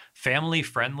child. Family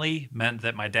friendly meant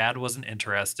that my dad wasn't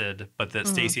interested, but that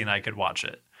Stacy and I could watch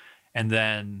it. And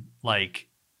then like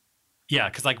Yeah,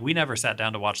 because like we never sat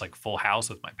down to watch like Full House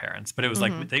with my parents, but it was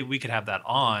like we could have that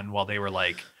on while they were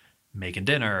like making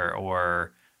dinner,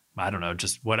 or I don't know,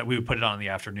 just what we would put it on in the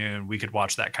afternoon. We could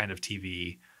watch that kind of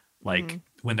TV like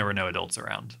when there were no adults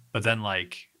around. But then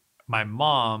like my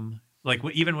mom, like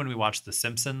even when we watched The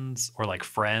Simpsons or like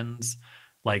Friends,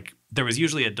 like there was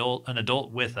usually an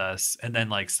adult with us, and then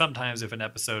like sometimes if an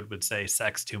episode would say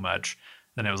sex too much,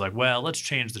 then it was like, well, let's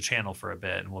change the channel for a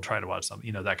bit and we'll try to watch something,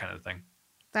 that kind of thing.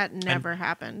 That never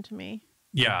happened to me.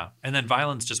 Yeah, and then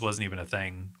violence just wasn't even a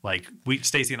thing. Like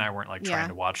Stacy and I weren't like trying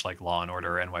to watch like Law and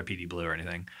Order or NYPD Blue or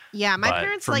anything. Yeah, my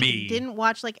parents like didn't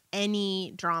watch like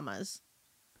any dramas.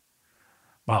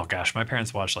 Oh gosh, my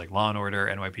parents watched like Law and Order,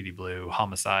 NYPD Blue,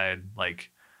 Homicide,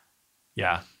 like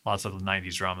lots of the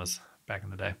 90s dramas back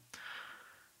in the day.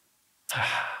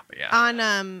 But yeah.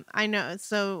 I know.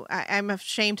 So I'm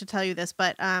ashamed to tell you this,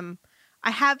 but I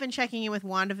have been checking in with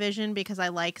WandaVision because I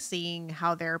like seeing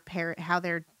how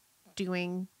they're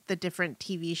doing the different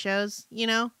TV shows,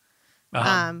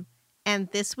 and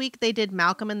this week they did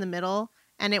Malcolm in the Middle,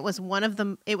 and it was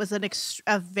it was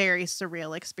a very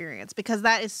surreal experience because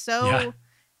that is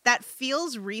that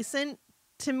feels recent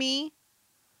to me.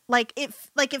 Like it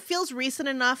feels recent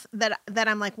enough that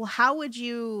I'm like, well, how would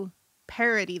you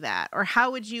parody that? Or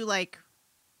how would you like,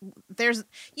 there's,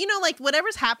 like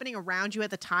whatever's happening around you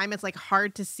at the time, it's like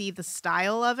hard to see the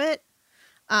style of it.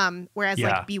 Whereas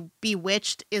like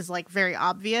Bewitched is like very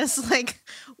obvious, like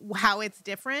how it's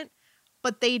different,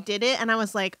 but they did it. And I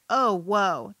was like, oh,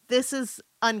 whoa, this is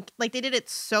like they did it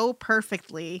so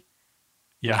perfectly.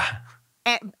 Yeah.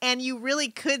 And you really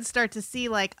could start to see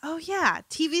like, oh yeah,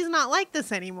 TV's not like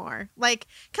this anymore. Like,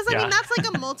 cause I mean, that's like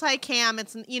a multicam.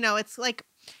 It's, it's like,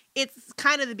 it's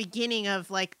kind of the beginning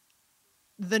of like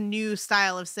the new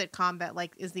style of sitcom that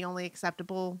like is the only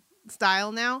acceptable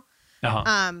style now.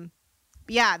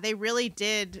 Yeah, they really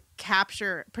did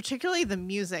capture, particularly the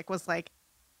music was like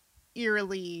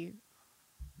eerily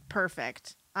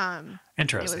perfect.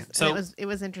 Interesting. It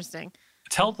was interesting.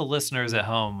 Tell the listeners at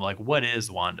home, like, what is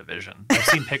WandaVision? I've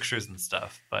seen pictures and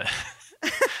stuff, but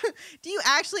do you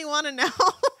actually want to know?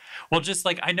 Well, just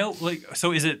like I know, like,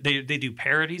 so is it they do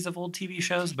parodies of old TV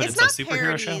shows, but it's not a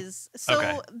superhero parodies. show?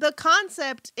 So the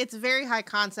concept, it's very high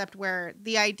concept where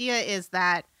the idea is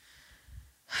that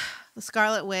the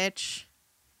Scarlet Witch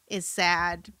is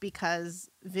sad because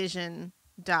Vision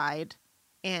died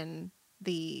in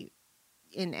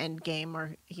Endgame,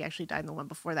 or he actually died in the one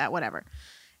before that, whatever.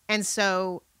 And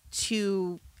so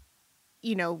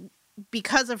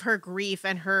because of her grief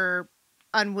and her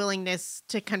unwillingness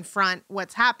to confront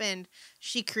what's happened,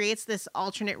 she creates this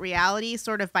alternate reality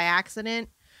sort of by accident,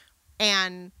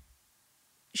 and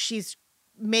she's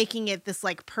making it this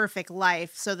like perfect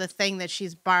life. So the thing that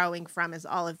she's borrowing from is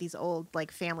all of these old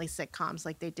like family sitcoms,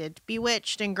 like they did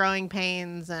Bewitched and Growing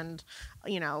Pains and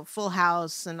Full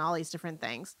House and all these different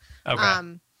things.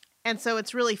 Okay. And so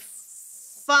it's really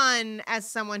fun as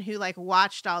someone who like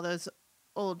watched all those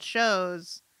old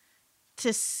shows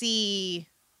to see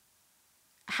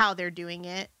how they're doing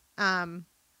it. So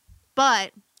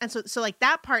like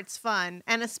that part's fun.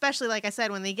 And especially, like I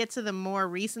said, when they get to the more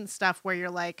recent stuff where you're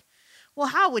like, well,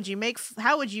 it's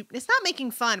not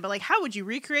making fun, but like, how would you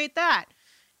recreate that?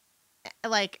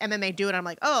 Like, and then they do it. I'm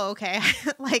like, oh, okay.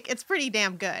 Like, it's pretty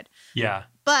damn good. Yeah.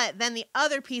 But then the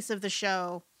other piece of the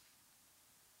show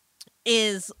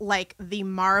is like the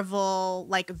Marvel,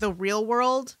 like the real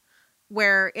world,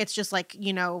 where it's just like,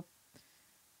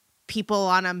 people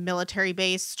on a military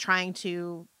base trying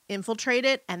to infiltrate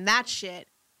it. And that shit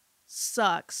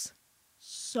sucks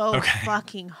so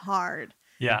fucking hard.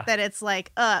 Yeah. That it's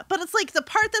like, but it's like the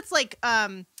part that's like,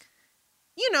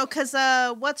 because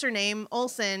what's her name?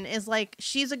 Olsen is like,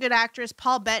 she's a good actress.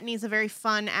 Paul Bettany's a very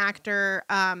fun actor.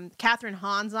 Catherine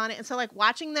Hahn's on it. And so like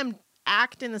watching them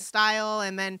act in the style,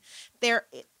 and then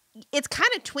it's kind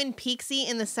of Twin Peaksy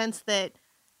in the sense that,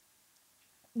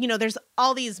 there's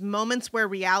all these moments where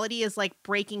reality is like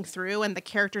breaking through and the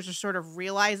characters are sort of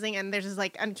realizing, and there's this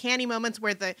like uncanny moments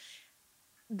where the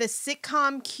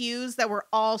sitcom cues that we're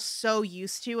all so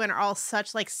used to and are all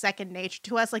such like second nature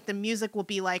to us, like the music will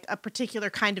be like a particular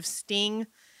kind of sting,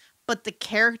 but the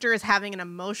character is having an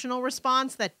emotional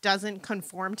response that doesn't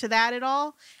conform to that at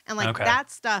all. And like that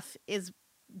stuff is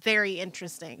very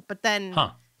interesting. But then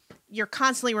you're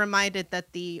constantly reminded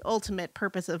that the ultimate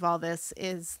purpose of all this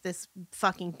is this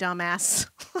fucking dumbass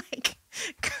like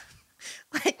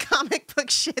comic book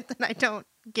shit that I don't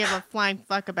give a flying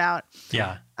fuck about.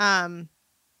 Yeah.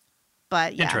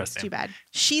 But yeah, it's too bad.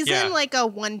 She's in like a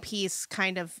One Piece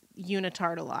kind of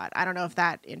unitard a lot. I don't know if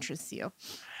that interests you.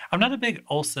 I'm not a big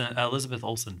Elizabeth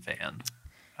Olsen fan.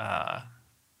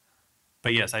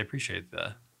 But yes, I appreciate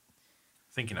the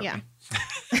thinking of Yeah.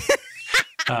 me.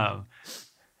 um,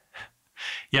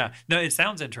 yeah, no, it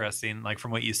sounds interesting, like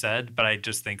from what you said, but I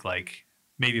just think like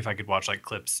maybe if I could watch like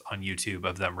clips on YouTube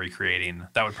of them recreating,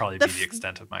 that would probably be the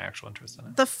extent of my actual interest in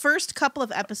it. The first couple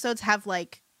of episodes have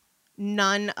like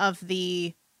none of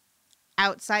the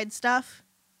outside stuff,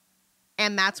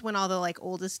 and that's when all the like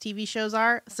oldest TV shows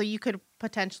are. So you could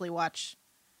potentially watch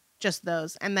just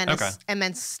those, and then Okay. and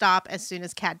then stop as soon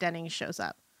as Kat Dennings shows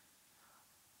up.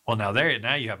 Well, now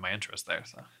you have my interest there.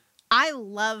 So I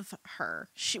love her.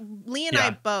 Lee and I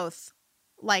Yeah. both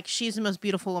like she's the most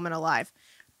beautiful woman alive.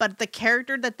 But the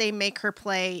character that they make her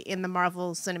play in the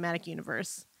Marvel Cinematic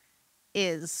Universe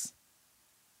is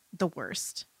the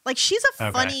worst. Like she's a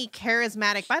Okay. funny,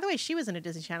 charismatic. By the way, she was in a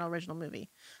Disney Channel original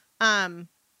movie. Wasn't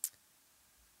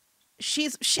I she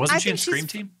in think Scream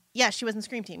Team? Yeah, she was in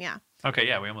Scream Team. Yeah, Okay,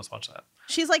 yeah, we almost watched that.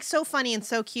 she's like so funny and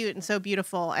so cute and so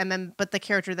beautiful. And then, but the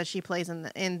character that she plays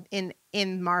in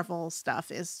Marvel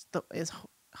stuff is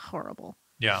horrible.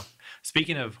 Yeah.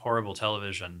 Speaking of horrible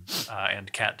television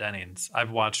and Kat Dennings,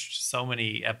 I've watched so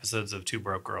many episodes of Two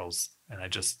Broke Girls, and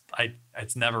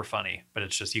it's never funny, but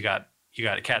it's just you got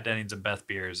Kat Dennings and Beth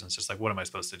Beers, and it's just like, what am I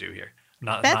supposed to do here?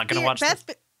 I'm not going to watch this.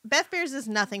 Beth Beers is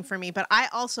nothing for me, but I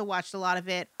also watched a lot of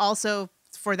it, also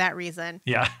for that reason.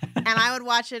 Yeah. And I would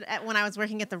watch it when I was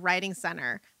working at the writing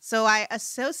center. So I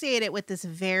associate it with this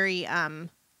very kind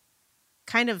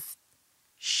of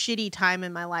shitty time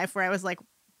in my life where I was like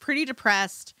pretty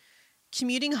depressed,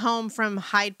 commuting home from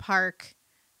Hyde Park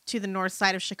to the north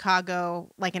side of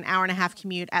Chicago, like an hour and a half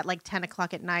commute at like 10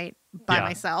 o'clock at night by Yeah.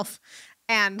 myself,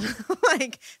 and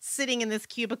like sitting in this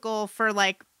cubicle for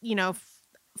like,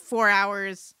 4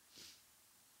 hours,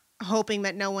 hoping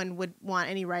that no one would want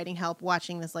any writing help,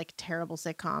 watching this like terrible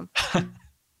sitcom,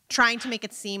 trying to make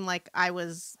it seem like I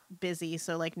was busy,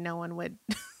 so like no one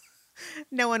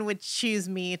would choose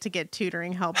me to get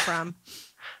tutoring help from.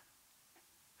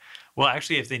 Well,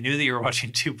 actually, if they knew that you were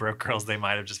watching Two Broke Girls, they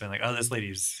might have just been like, oh, this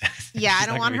lady's... Yeah, I she's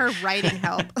don't not want gonna her writing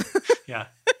help. Yeah.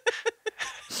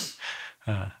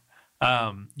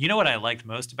 You know what I liked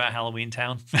most about Halloween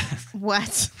Town?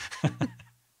 What?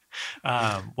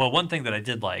 Well, one thing that I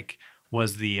did like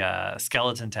was the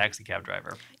skeleton taxi cab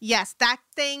driver. Yes, that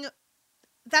thing's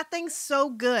so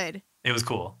good. It was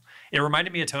cool. It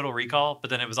reminded me of Total Recall, but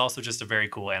then it was also just a very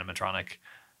cool animatronic.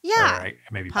 Yeah. Or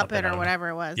maybe Puppet I don't or know. whatever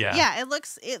it was. Yeah. Yeah,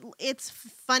 it's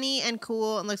funny and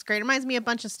cool and looks great. It reminds me of a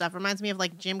bunch of stuff. It reminds me of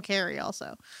like Jim Carrey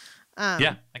also.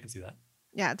 Yeah, I can see that.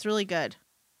 Yeah, it's really good.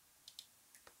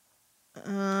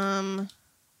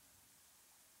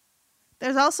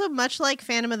 There's also, much like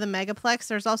Phantom of the Megaplex,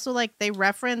 there's also like they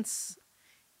reference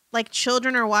like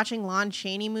children are watching Lon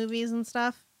Chaney movies and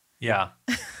stuff. Yeah.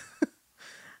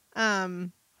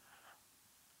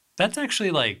 That's actually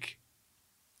like,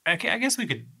 I guess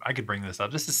I could bring this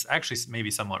up. This is actually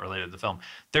maybe somewhat related to the film.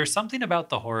 There's something about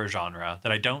the horror genre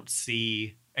that I don't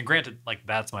see, and granted, like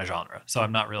that's my genre, so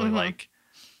I'm not really like,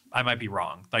 I might be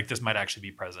wrong. Like this might actually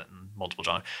be present in multiple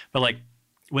genres, but like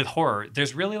with horror,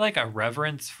 there's really like a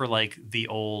reverence for like the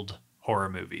old horror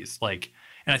movies. Like,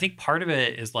 and I think part of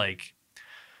it is like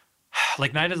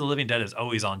Night of the Living Dead is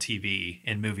always on TV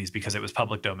in movies because it was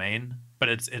public domain, but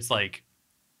it's like,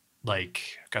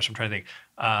 gosh, I'm trying to think.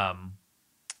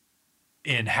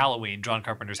 In Halloween, John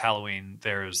Carpenter's Halloween,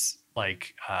 there's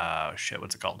like,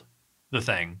 what's it called? The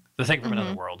Thing from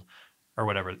Another World or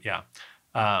whatever. Yeah.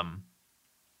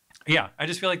 Yeah. I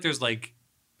just feel like there's like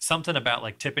something about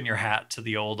like tipping your hat to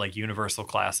the old like Universal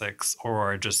classics,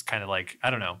 or just kind of like, I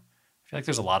don't know. I feel like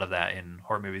there's a lot of that in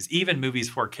horror movies, even movies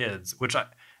for kids, which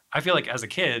I feel like as a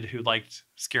kid who liked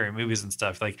scary movies and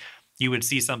stuff, like you would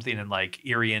see something in like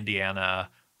Erie, Indiana,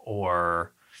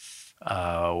 or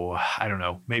I don't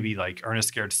know, maybe like Ernest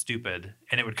Scared Stupid,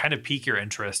 and it would kind of pique your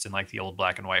interest in like the old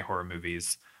black and white horror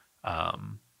movies.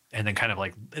 And then kind of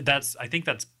like I think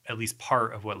that's at least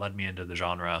part of what led me into the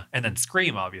genre. And then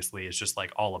Scream obviously is just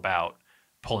like all about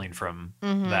pulling from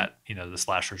that, the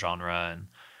slasher genre and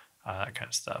that kind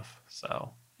of stuff.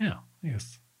 So yeah, I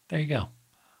guess there you go.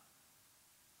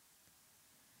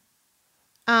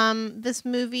 This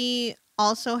movie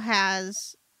also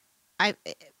has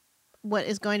what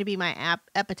is going to be my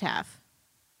epitaph,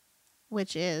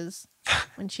 which is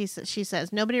when she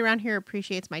says, "Nobody around here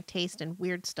appreciates my taste in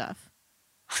weird stuff."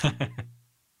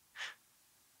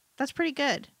 That's pretty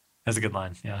good. That's a good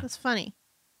line. Yeah. That's funny.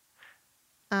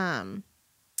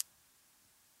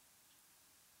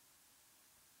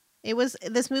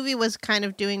 This movie was kind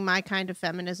of doing my kind of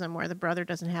feminism where the brother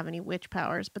doesn't have any witch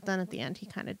powers, but then at the end he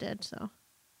kind of did, so.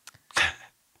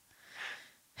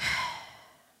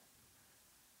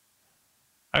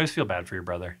 I always feel bad for your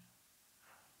brother.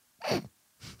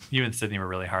 You and Sydney were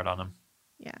really hard on him.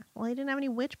 Yeah. Well, he didn't have any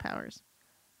witch powers.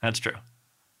 That's true.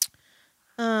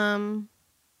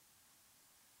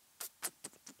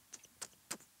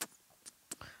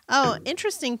 Oh,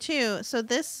 interesting too. So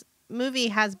this movie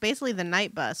has basically the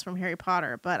night bus from Harry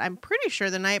Potter, but I'm pretty sure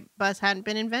the night bus hadn't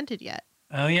been invented yet.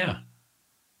 Oh, yeah.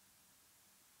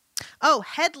 Oh,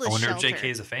 headless I wonder shelter. if JK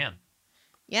is a fan.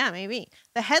 Yeah, maybe.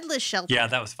 The headless shelter. Yeah,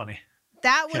 that was funny.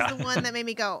 That was Yeah. the one that made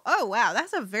me go, oh, wow,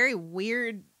 that's a very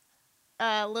weird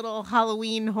little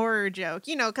Halloween horror joke.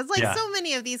 You know, because like Yeah. so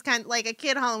many of these like a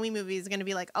kid Halloween movie is going to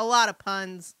be like a lot of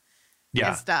puns Yeah.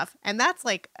 and stuff. And that's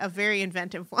like a very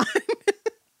inventive one.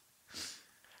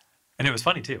 And it was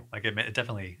funny too. Like it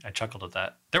definitely, I chuckled at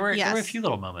that. There were a Yes. few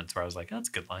little moments where I was like, oh, that's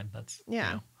a good line. That's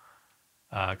Yeah.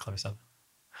 clever stuff.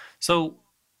 So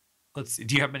let's see.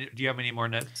 Do you have any more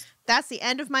notes? That's the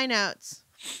end of my notes.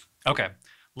 Okay.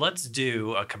 Let's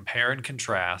do a compare and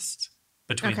contrast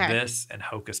between Okay. this and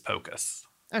Hocus Pocus.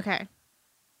 Okay.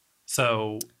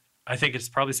 So I think it's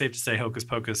probably safe to say Hocus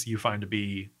Pocus you find to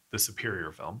be the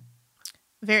superior film.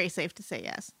 Very safe to say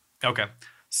yes. Okay.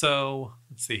 So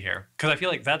let's see here. Because I feel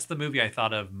like that's the movie I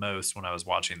thought of most when I was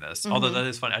watching this. Although Mhm. that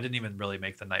is fun. I didn't even really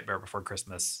make the Nightmare Before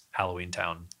Christmas Halloween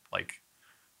Town like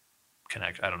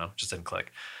connect. I don't know. Just didn't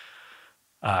click.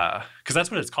 Because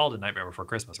that's what it's called in Nightmare Before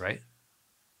Christmas, right?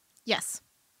 Yes.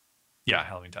 Yeah,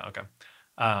 Halloween Town. Okay.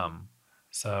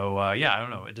 Yeah, I don't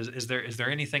know. Is there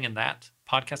anything in that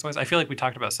podcast wise? I feel like we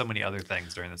talked about so many other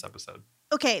things during this episode.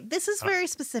 Okay, this is very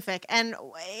specific, and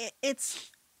it's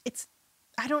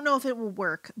I don't know if it will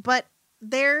work, but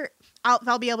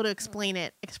I'll be able to explain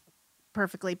it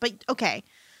perfectly. But okay,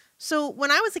 so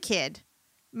when I was a kid,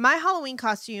 my Halloween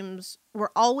costumes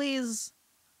were always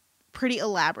pretty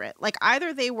elaborate. Like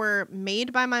either they were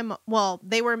made by my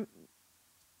there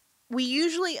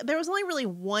was only really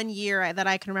 1 year that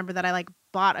I can remember that I like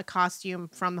bought a costume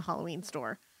from the Halloween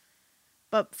store.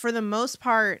 But for the most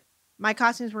part, my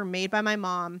costumes were made by my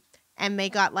mom, and they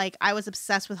got like, I was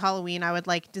obsessed with Halloween. I would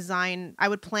I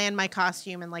would plan my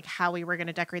costume and like how we were going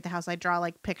to decorate the house. I'd draw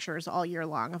like pictures all year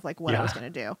long of like what I was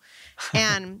going to do.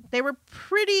 And they were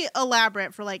pretty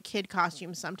elaborate for like kid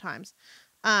costumes sometimes.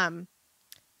 And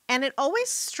it always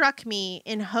struck me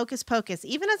in Hocus Pocus,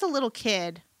 even as a little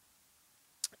kid,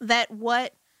 that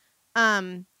what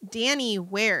Danny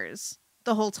wears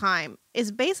the whole time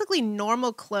is basically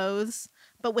normal clothes,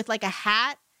 but with like a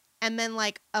hat and then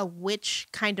like a witch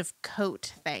kind of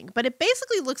coat thing. But it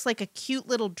basically looks like a cute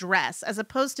little dress as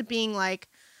opposed to being like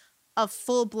a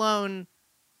full-blown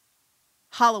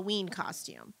Halloween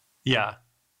costume. Yeah.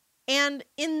 And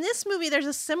in this movie, there's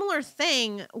a similar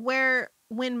thing where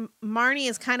when Marnie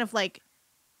is kind of like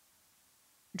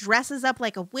dresses up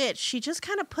like a witch, she just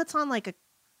kind of puts on like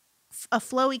a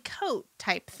flowy coat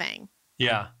type thing.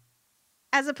 Yeah.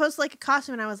 As opposed to like a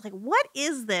costume. And I was like, what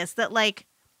is this that like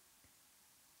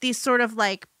these sort of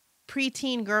like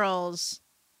preteen girls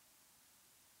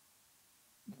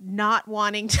not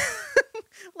wanting to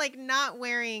like not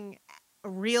wearing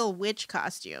real witch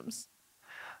costumes,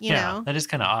 you know? That is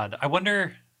kind of odd. I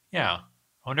wonder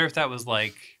if that was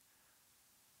like,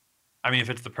 I mean, if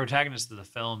it's the protagonist of the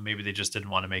film, maybe they just didn't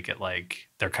want to make it like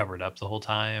they're covered up the whole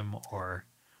time, or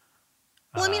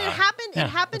well, I mean, it happened. yeah, It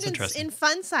happened that's in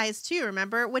Fun Size too.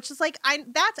 Remember, which is like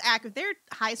that's accurate. They're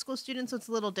high school students, so it's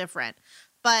a little different.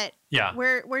 But yeah,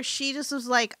 where she just was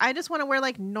like, I just want to wear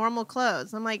like normal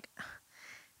clothes. I'm like,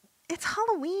 it's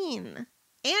Halloween,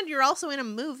 and you're also in a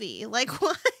movie. Like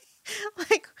why?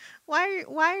 Like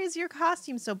why is your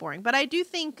costume so boring? But I do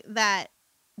think that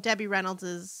Debbie Reynolds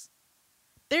is.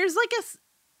 There's like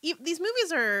these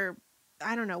movies are,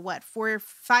 I don't know what, 4 or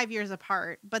 5 years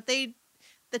apart, but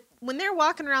when they're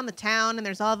walking around the town and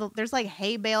there's like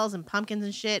hay bales and pumpkins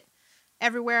and shit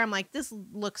everywhere, I'm like, this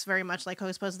looks very much like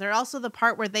Hocus Pocus. There's also the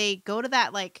part where they go to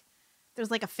that like,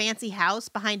 there's like a fancy house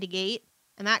behind a gate,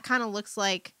 and that kind of looks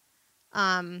like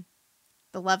the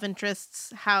love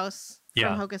interest's house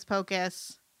from Hocus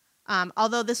Pocus.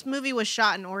 Although this movie was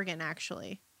shot in Oregon,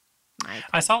 actually. Mike.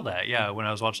 I saw that. Yeah, when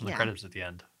I was watching the credits at the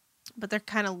end. But they're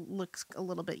kind of looks a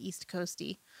little bit East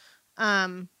Coasty.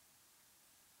 And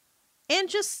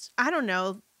just, I don't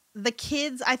know, the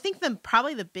kids, I think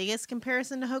probably the biggest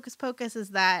comparison to Hocus Pocus is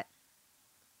that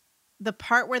the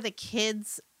part where the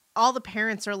kids, all the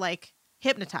parents are like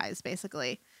hypnotized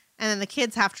basically. And then the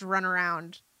kids have to run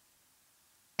around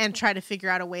and try to figure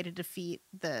out a way to defeat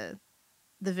the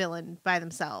villain by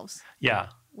themselves. Yeah.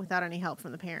 Without any help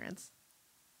from the parents.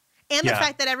 And the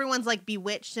fact that everyone's like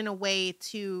bewitched in a way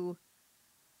to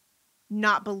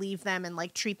not believe them and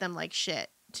like treat them like shit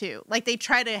too. Like they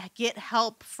try to get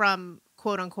help from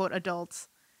quote unquote adults,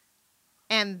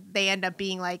 and they end up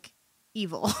being like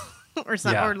evil or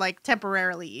something, Yeah. or like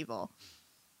temporarily evil.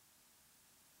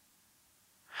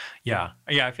 Yeah.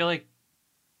 Yeah. I feel like,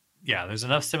 yeah, there's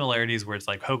enough similarities where it's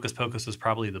like Hocus Pocus was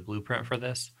probably the blueprint for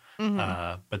this.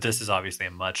 Mhm. But this is obviously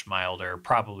a much milder,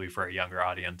 probably for a younger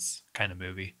audience kind of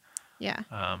movie. Yeah.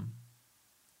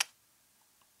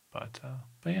 But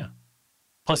yeah.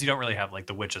 Plus, you don't really have like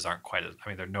the witches aren't quite as, I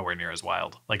mean, they're nowhere near as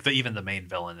wild. Like even the main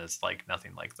villain is like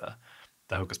nothing like the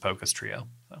Hocus Pocus trio.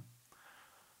 So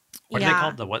what are they Yeah.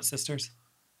 called? The what sisters?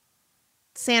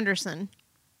 Sanderson.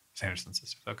 Sanderson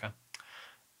sisters. Okay.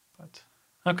 But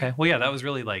okay. Well, yeah, that was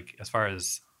really like as far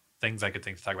as things I could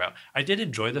think to talk about. I did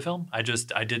enjoy the film. I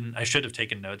should have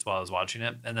taken notes while I was watching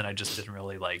it, and then I just didn't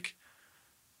really like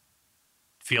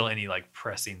feel any like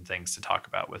pressing things to talk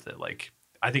about with it. Like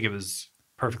I think it was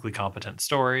perfectly competent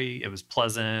story. It was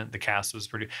pleasant. The cast was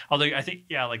pretty. Although I think,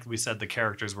 yeah, like we said, the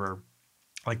characters were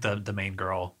like the main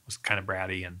girl was kind of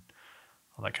bratty and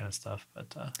all that kind of stuff.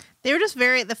 But They were just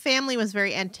the family was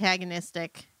very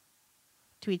antagonistic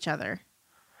to each other.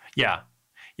 yeah,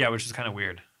 which is kind of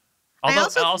weird. I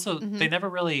Although also- they never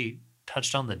really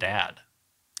touched on the dad.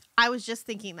 I was just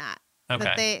thinking that.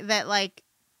 Okay.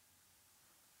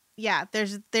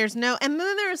 There's no, and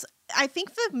then I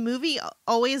think the movie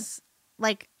always,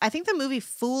 like, I think the movie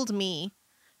fooled me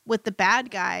with the bad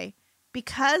guy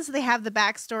because they have the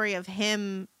backstory of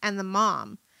him and the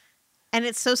mom. And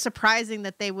it's so surprising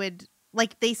that they would,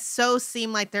 like, they so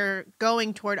seem like they're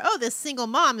going toward, oh, this single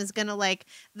mom is going to, like,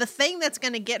 the thing that's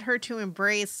going to get her to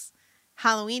embrace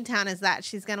Halloween Town is that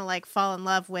she's going to, like, fall in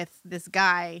love with this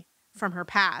guy from her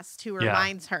past who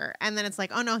reminds her. And then it's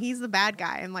like, oh, no, he's the bad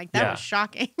guy. And, like, that was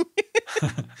shocking.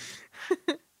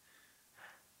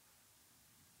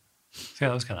 Yeah,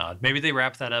 that was kind of odd. Maybe they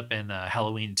wrapped that up in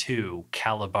Halloween 2,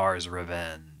 Calabar's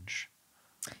Revenge.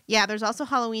 Yeah, there's also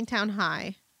Halloween Town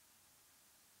High.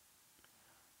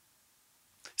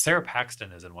 Sarah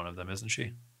Paxton is in one of them, isn't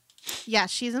she? Yeah,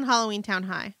 she's in Halloween Town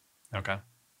High. Okay.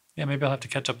 Yeah, maybe I'll have to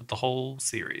catch up with the whole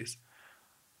series.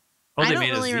 Oh, I they don't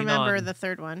made really a Xenon. remember the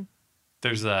third one.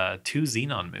 There's 2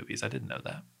 Xenon movies. I didn't know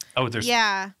that. Oh, there's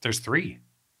 3.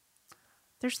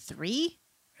 There's 3?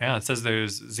 Yeah, it says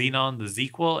there's Xenon the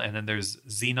sequel, and then there's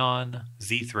Xenon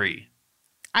Z3.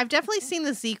 I've definitely seen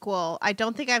the sequel. I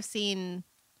don't think I've seen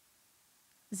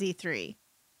Z3.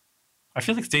 I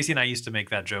feel like Stacey and I used to make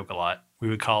that joke a lot. We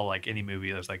would call like any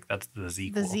movie that's like that's the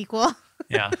sequel. The sequel?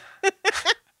 Yeah.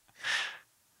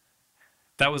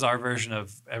 That was our version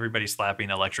of everybody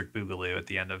slapping Electric Boogaloo at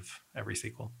the end of every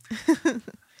sequel.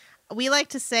 We like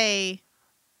to say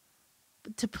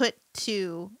to put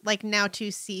 2, like now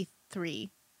 2C3.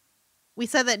 We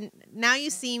said that Now You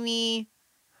See Me,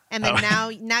 and then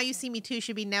now You See Me 2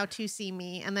 should be Now 2 See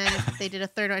Me, and then if they did a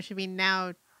third one, it should be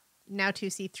now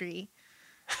 2C3.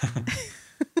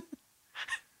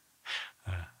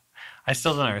 I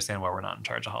still don't understand why we're not in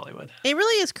charge of Hollywood. It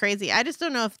really is crazy. I just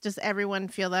don't know if does everyone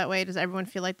feel that way? Does everyone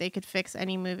feel like they could fix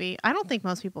any movie? I don't think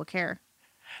most people care.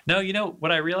 No, you know,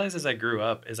 what I realized as I grew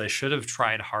up is I should have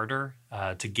tried harder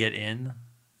to get in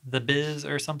the biz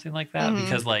or something like that. Mhm.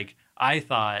 Because, like, I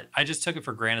thought, I just took it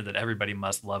for granted that everybody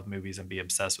must love movies and be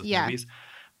obsessed with movies.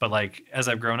 But, like, as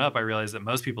I've grown up, I realized that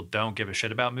most people don't give a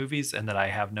shit about movies and that I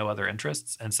have no other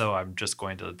interests. And so I'm just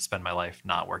going to spend my life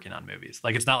not working on movies.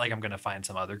 Like, it's not like I'm going to find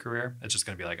some other career. It's just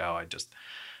going to be like, oh, I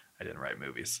didn't write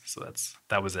movies. So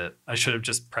that was it. I should have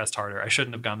just pressed harder. I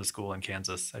shouldn't have gone to school in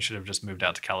Kansas. I should have just moved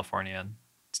out to California and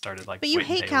started like. But you waiting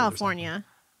hate tables or California.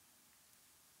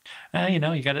 something. You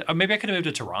know, you got to. Maybe I could have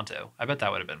moved to Toronto. I bet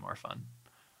that would have been more fun.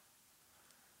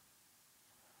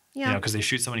 Yeah. You know, because they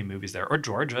shoot so many movies there. Or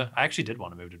Georgia. I actually did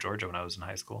want to move to Georgia when I was in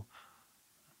high school.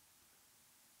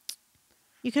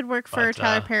 You could work for But,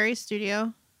 Tyler Perry's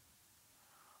studio.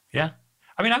 Yeah.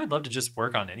 I mean, I would love to just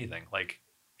work on anything. Like,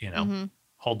 you know, Mhm.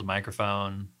 hold the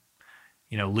microphone,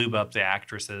 you know, lube up the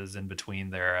actresses in between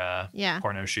their Yeah.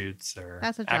 porno shoots or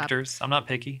That's a job. actors. I'm not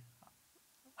picky.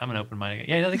 I'm an open minded.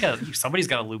 Yeah, somebody's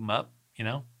got to lube them up, you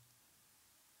know?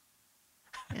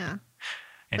 Yeah.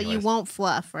 But you Anyways, won't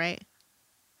fluff, right?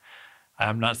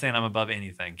 I'm not saying I'm above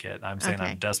anything, Kit. I'm saying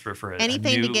Okay. I'm desperate for it.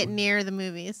 Anything to get near the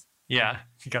movies. Yeah,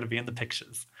 you got to be in the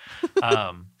pictures.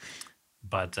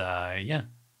 But yeah,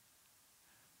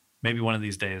 maybe one of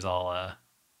these days I'll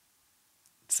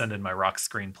send in my rock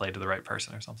screenplay to the right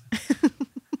person or something.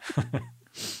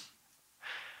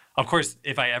 Of course,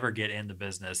 if I ever get into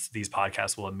business, these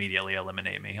podcasts will immediately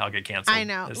eliminate me. I'll get canceled. I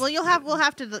know. It's- Well, we'll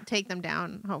have to take them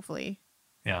down, hopefully.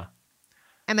 Yeah.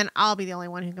 And then I'll be the only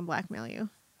one who can blackmail you.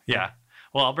 Yeah.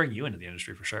 Well, I'll bring you into the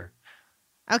industry for sure.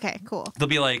 Okay, cool.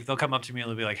 They'll come up to me and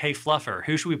they'll be like, "Hey, Fluffer,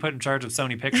 who should we put in charge of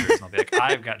Sony Pictures?" And I'll be like,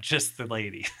 "I've got just the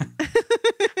lady."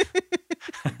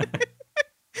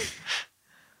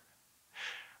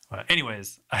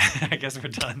 Anyways, I guess we're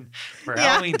done for Yeah.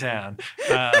 Halloween Town.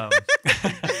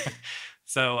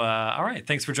 So, all right.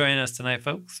 Thanks for joining us tonight,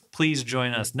 folks. Please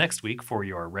join us next week for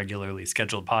your regularly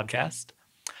scheduled podcast.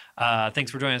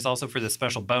 Thanks for joining us also for this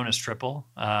special bonus triple.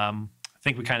 I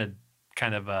think we kind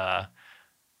of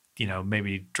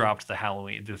maybe dropped the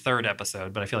third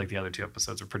episode, but I feel like the other two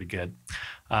episodes are pretty good.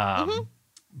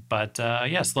 But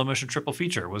slow motion triple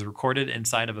feature was recorded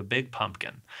inside of a big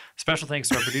pumpkin. Special thanks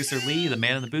to our producer Lee, the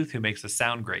man in the booth who makes us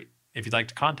sound great. If you'd like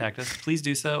to contact us, please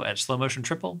do so at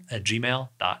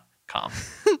slowmotiontriple@gmail.com.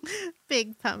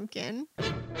 Big pumpkin.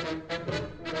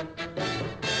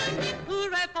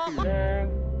 Hooray for